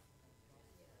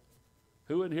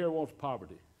 Who in here wants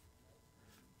poverty?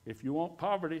 If you want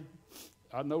poverty,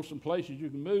 I know some places you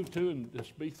can move to and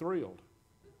just be thrilled.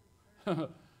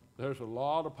 There's a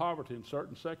lot of poverty in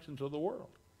certain sections of the world.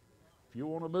 If you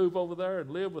want to move over there and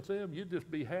live with them, you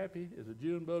just be happy as a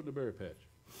June bug in a berry patch.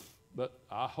 But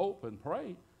I hope and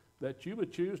pray that you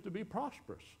would choose to be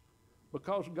prosperous,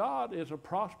 because God is a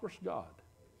prosperous God.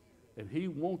 And He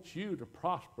wants you to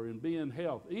prosper and be in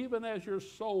health, even as your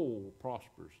soul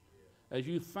prospers. As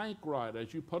you think right,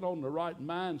 as you put on the right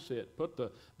mindset, put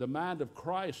the mind of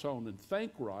Christ on and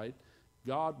think right,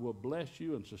 God will bless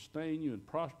you and sustain you and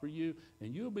prosper you,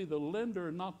 and you'll be the lender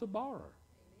and not the borrower.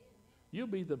 You'll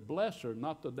be the blesser,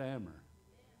 not the damner.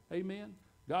 Amen?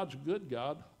 God's a good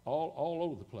God all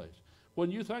over the place. When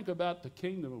you think about the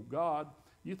kingdom of God,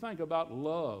 you think about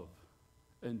love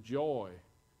and joy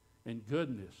and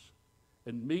goodness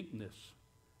and meekness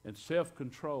and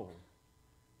self-control.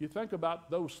 You think about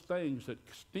those things that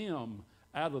stem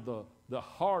out of the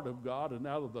heart of God and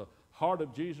out of the heart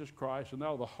of Jesus Christ and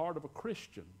out of the heart of a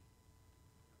Christian.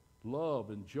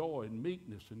 Love and joy and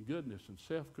meekness and goodness and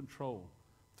self-control.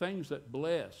 Things that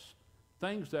bless.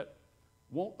 Things that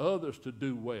want others to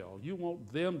do well. You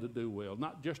want them to do well,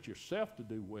 not just yourself to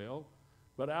do well,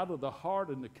 but out of the heart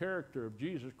and the character of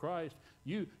Jesus Christ,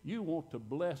 you want to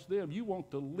bless them. You want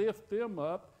to lift them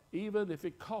up even if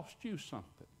it costs you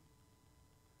something.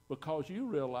 Because you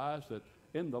realize that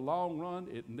in the long run,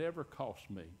 it never costs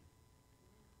me.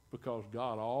 Because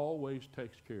God always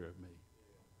takes care of me.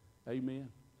 Amen?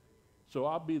 So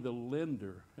I'll be the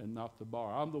lender and not the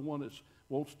borrower. I'm the one that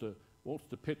wants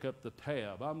to pick up the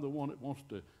tab. I'm the one that wants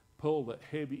to pull the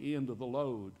heavy end of the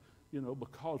load,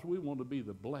 because we want to be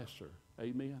the blesser.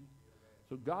 Amen?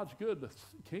 So God's good. The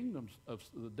kingdoms of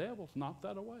the devil's not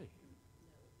that way.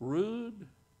 Rude,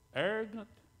 arrogant,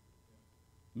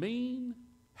 mean,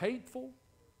 hateful,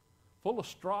 full of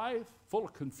strife, full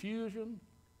of confusion,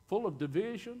 full of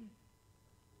division.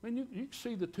 I mean, you can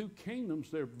see the two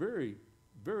kingdoms. They're very,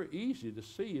 very easy to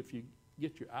see if you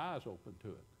get your eyes open to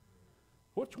it.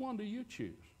 Which one do you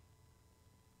choose?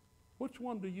 Which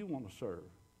one do you want to serve?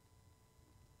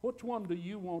 Which one do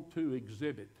you want to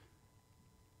exhibit?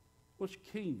 Which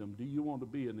kingdom do you want to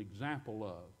be an example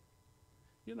of?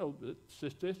 The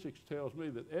statistics tells me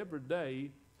that every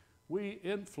day we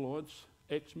influence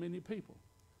X many people.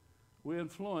 We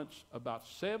influence about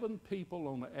 7 people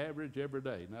on the average every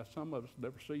day. Now, some of us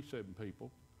never see 7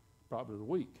 people, probably a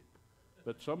week.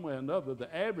 But some way or another,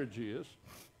 the average is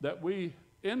that we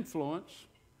influence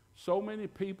so many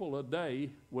people a day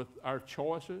with our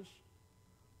choices,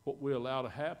 what we allow to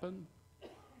happen.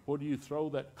 Whether you throw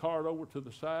that cart over to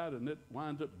the side and it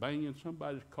winds up banging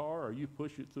somebody's car, or you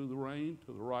push it through the rain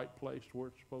to the right place where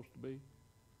it's supposed to be.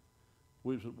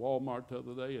 We was at Walmart the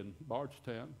other day in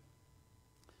Bardstown,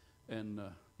 and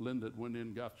Linda went in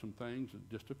and got some things, and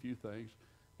just a few things,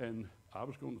 and I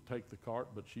was going to take the cart,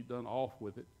 but she done off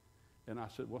with it. And I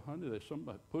said, well, honey, there's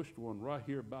somebody pushed one right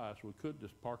here by us. We could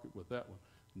just park it with that one.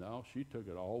 No, she took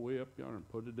it all the way up yonder and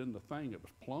put it in the thing. It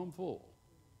was plumb full.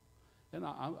 And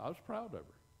I was proud of her.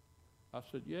 I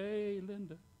said, yay,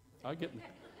 Linda. I get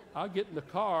in the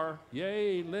car.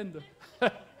 Yay, Linda.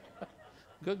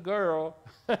 Good girl.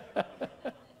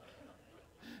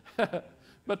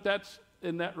 But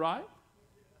isn't that right?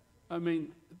 I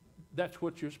mean, that's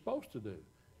what you're supposed to do.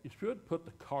 You should put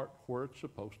the cart where it's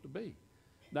supposed to be.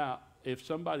 Now, if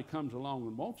somebody comes along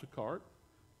and wants a cart,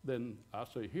 then I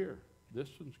say, here, this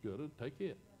one's good, and take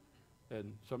it.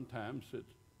 And sometimes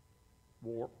it's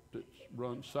warped, it's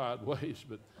run sideways,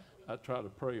 but I try to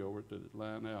pray over it that it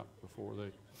line out before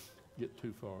they get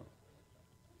too far.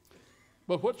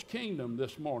 But what's kingdom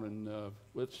this morning?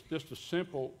 It's just a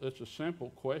simple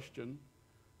question.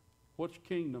 What's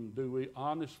kingdom do we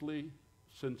honestly,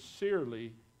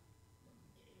 sincerely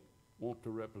want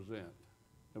to represent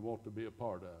and want to be a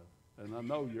part of? And I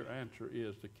know your answer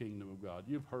is the kingdom of God.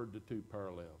 You've heard the two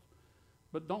parallels.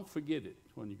 But don't forget it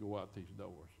when you go out these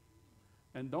doors.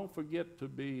 And don't forget to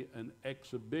be an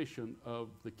exhibition of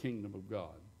the kingdom of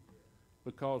God.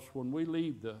 Because when we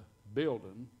leave the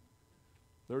building,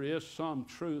 there is some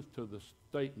truth to the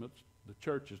statements, the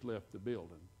church has left the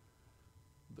building.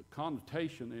 The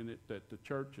connotation in it that the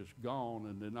church is gone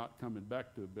and they're not coming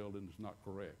back to a building is not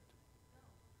correct.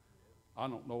 I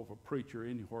don't know of a preacher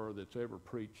anywhere that's ever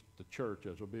preached the church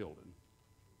as a building.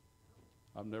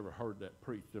 I've never heard that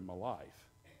preached in my life.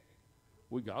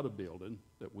 We got a building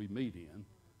that we meet in,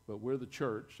 but we're the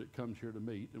church that comes here to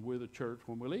meet, and we're the church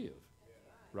when we live,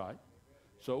 right?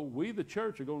 So we, the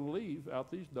church, are going to leave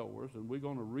out these doors, and we're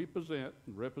going to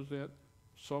represent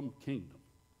some kingdom.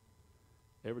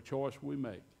 Every choice we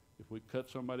make, if we cut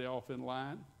somebody off in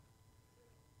line,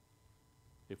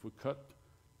 if we cut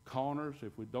corners,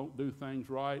 if we don't do things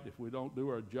right, if we don't do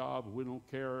our job, if we don't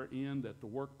carry our end at the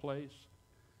workplace,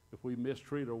 if we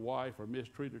mistreat our wife or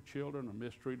mistreat our children or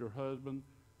mistreat our husband,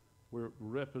 we're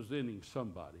representing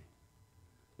somebody.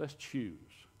 Let's choose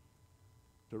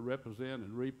to represent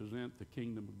and represent the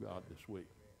kingdom of God this week.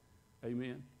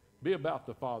 Amen. Be about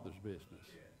the Father's business.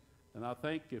 And I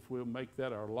think if we'll make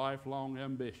that our lifelong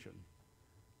ambition,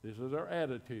 this is our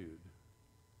attitude.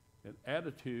 And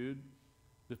attitude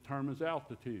determines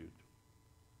altitude.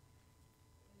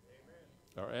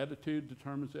 Our attitude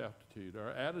determines altitude.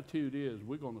 Our attitude is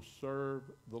we're going to serve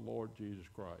the Lord Jesus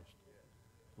Christ.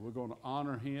 We're going to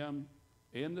honor him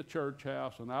in the church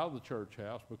house and out of the church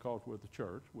house because we're the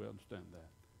church. We understand that.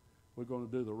 We're going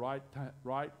to do the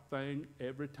right thing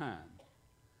every time.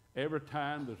 Every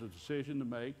time there's a decision to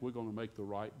make, we're going to make the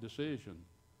right decision.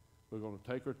 We're going to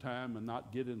take our time and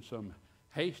not get in some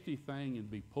hasty thing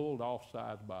and be pulled off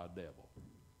sides by a devil.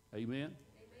 Amen?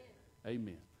 Amen.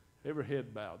 Amen. Every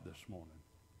head bowed this morning.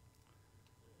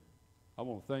 I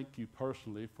want to thank you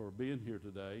personally for being here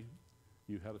today.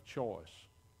 You had a choice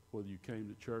whether you came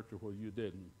to church or whether you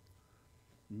didn't.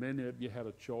 Many of you had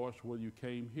a choice whether you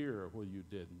came here or whether you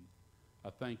didn't. I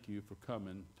thank you for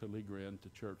coming to Lee Grand to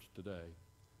church today.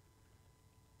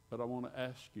 But I want to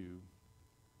ask you,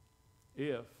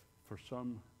 if for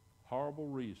some horrible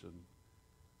reason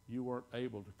you weren't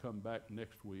able to come back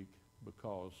next week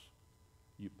because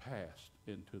you passed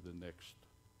into the next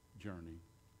journey,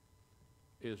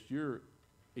 is your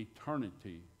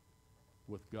eternity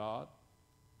with God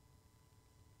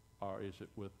or is it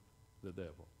with the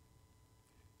devil?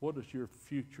 What does your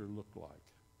future look like?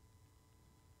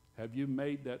 Have you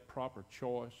made that proper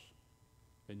choice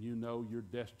and you know your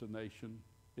destination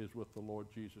is with the Lord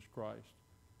Jesus Christ?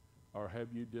 Or have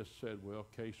you just said, well,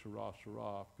 que sera,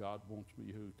 sera, if God wants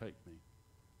me, who take me?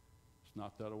 It's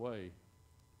not that way.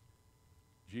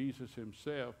 Jesus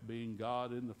himself, being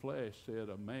God in the flesh, said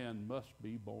a man must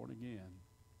be born again.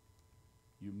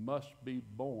 You must be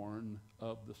born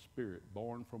of the Spirit,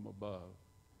 born from above.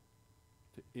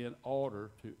 In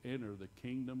order to enter the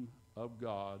kingdom of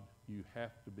God, you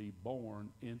have to be born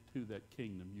into that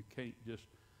kingdom. You can't just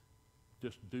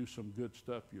do some good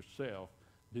stuff yourself,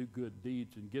 do good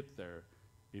deeds and get there.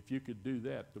 If you could do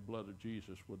that, the blood of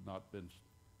Jesus would not have been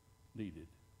needed.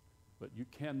 But you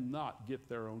cannot get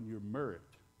there on your merit.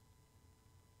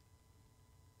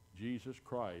 Jesus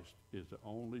Christ is the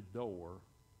only door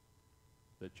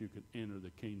that you can enter the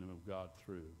kingdom of God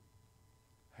through.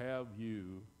 Have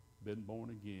you been born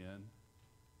again?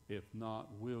 If not,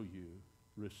 will you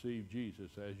receive Jesus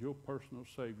as your personal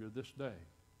Savior this day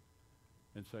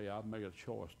and say, I've made a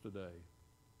choice today.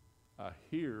 I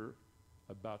hear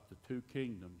about the two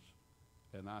kingdoms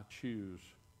and I choose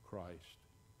Christ.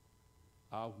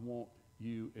 I want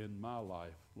you in my life,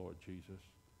 Lord Jesus.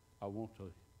 I want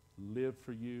to live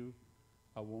for you.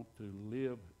 I want to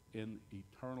live in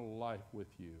eternal life with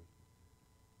you.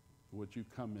 Would you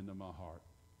come into my heart?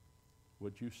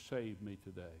 Would you save me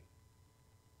today?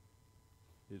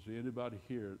 Is there anybody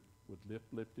here with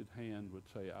lifted hand would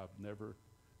say, I've never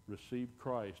received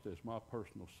Christ as my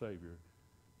personal Savior,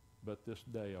 but this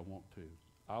day I want to.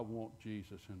 I want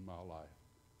Jesus in my life.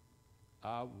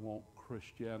 I want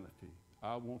Christianity.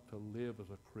 I want to live as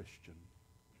a Christian.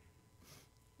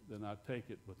 Then I take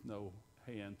it with no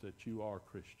hands that you are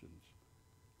Christians,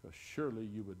 because surely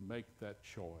you would make that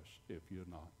choice if you're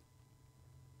not.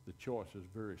 The choice is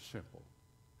very simple.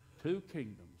 Two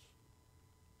kingdoms.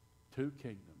 Two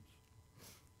kingdoms.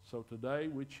 So today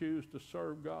we choose to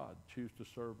serve God, choose to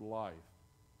serve life.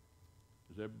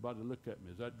 Does everybody look at me?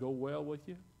 Does that go well with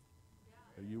you?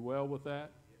 Are you well with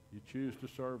that? You choose to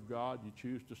serve God. You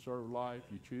choose to serve life.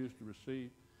 You choose to receive.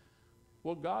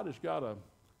 Well, God has got a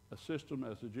system,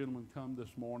 as the gentleman come this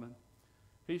morning.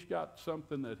 He's got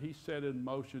something that he set in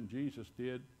motion, Jesus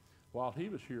did, while he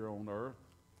was here on earth.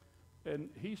 And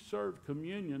he served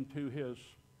communion to his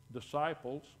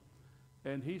disciples,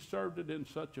 and he served it in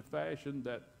such a fashion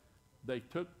that they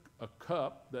took a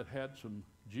cup that had some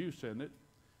juice in it,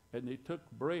 and they took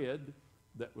bread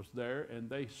that was there, and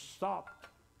they sopped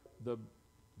the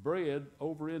bread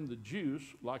over in the juice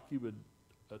like you would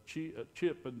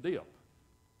chip and dip,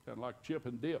 kind of like chip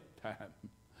and dip time.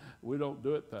 We don't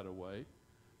do it that way,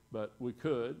 but we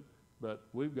could. But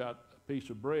we've got a piece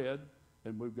of bread,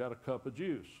 and we've got a cup of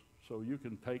juice, so you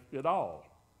can take it all.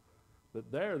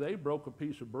 But there they broke a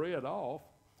piece of bread off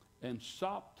and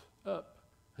sopped up.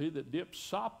 He that dips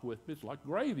sop with me, it's like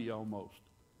gravy almost.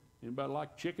 Anybody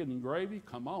like chicken and gravy?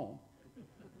 Come on.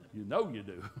 You know you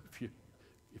do.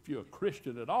 If you're a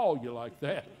Christian at all, you like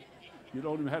that. You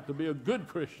don't even have to be a good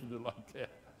Christian to like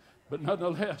that. But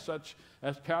nonetheless, that's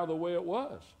kind of the way it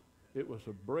was. It was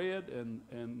a bread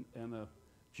and a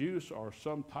juice or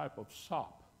some type of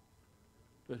sop.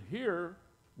 But here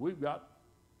we've got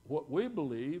what we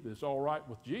believe is all right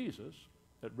with Jesus.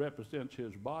 That represents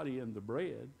his body in the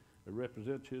bread. It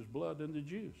represents his blood in the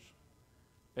juice.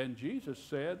 And Jesus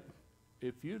said,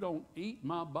 if you don't eat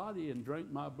my body and drink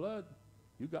my blood,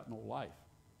 you got no life.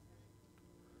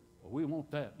 Well, we want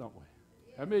that, don't we?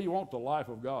 How many of you want the life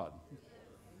of God?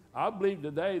 I believe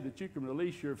today that you can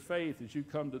release your faith as you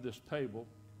come to this table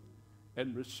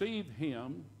and receive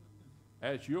him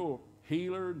as your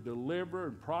healer, deliverer,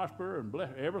 and prosperer, and bless.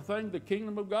 Everything the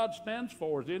kingdom of God stands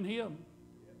for is in him.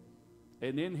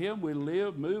 And in him we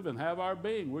live, move, and have our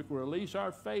being. We can release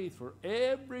our faith for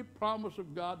every promise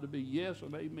of God to be yes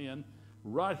and amen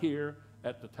right here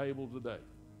at the table today.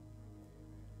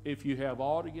 If you have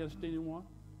aught against anyone,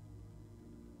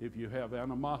 if you have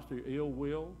animosity, ill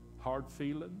will, hard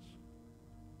feelings,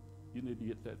 you need to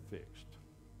get that fixed.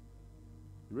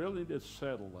 You really need to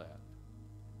settle that.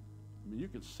 I mean, you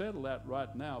can settle that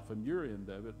right now from your end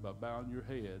of it by bowing your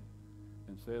head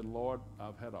and saying, Lord,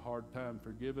 I've had a hard time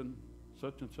forgiving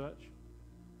such and such,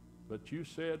 but you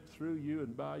said through you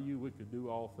and by you we could do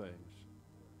all things.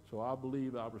 So I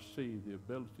believe I receive the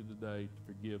ability today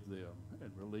to forgive them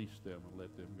and release them and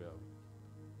let them go.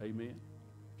 Amen.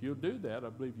 If you'll do that, I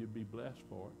believe you'll be blessed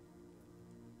for it.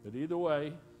 But either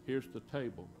way, here's the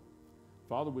table.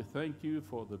 Father, we thank you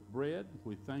for the bread.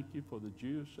 We thank you for the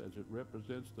juice as it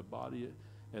represents the body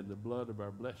and the blood of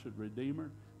our blessed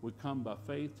Redeemer. We come by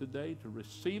faith today to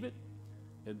receive it,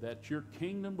 and that your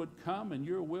kingdom would come and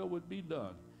your will would be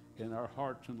done in our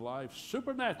hearts and lives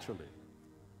supernaturally,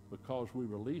 because we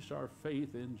release our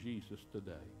faith in Jesus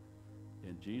today.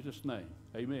 In Jesus' name,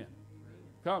 amen.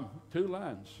 Come, two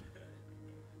lines.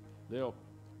 They'll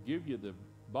give you the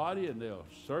body and they'll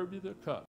serve you the cup.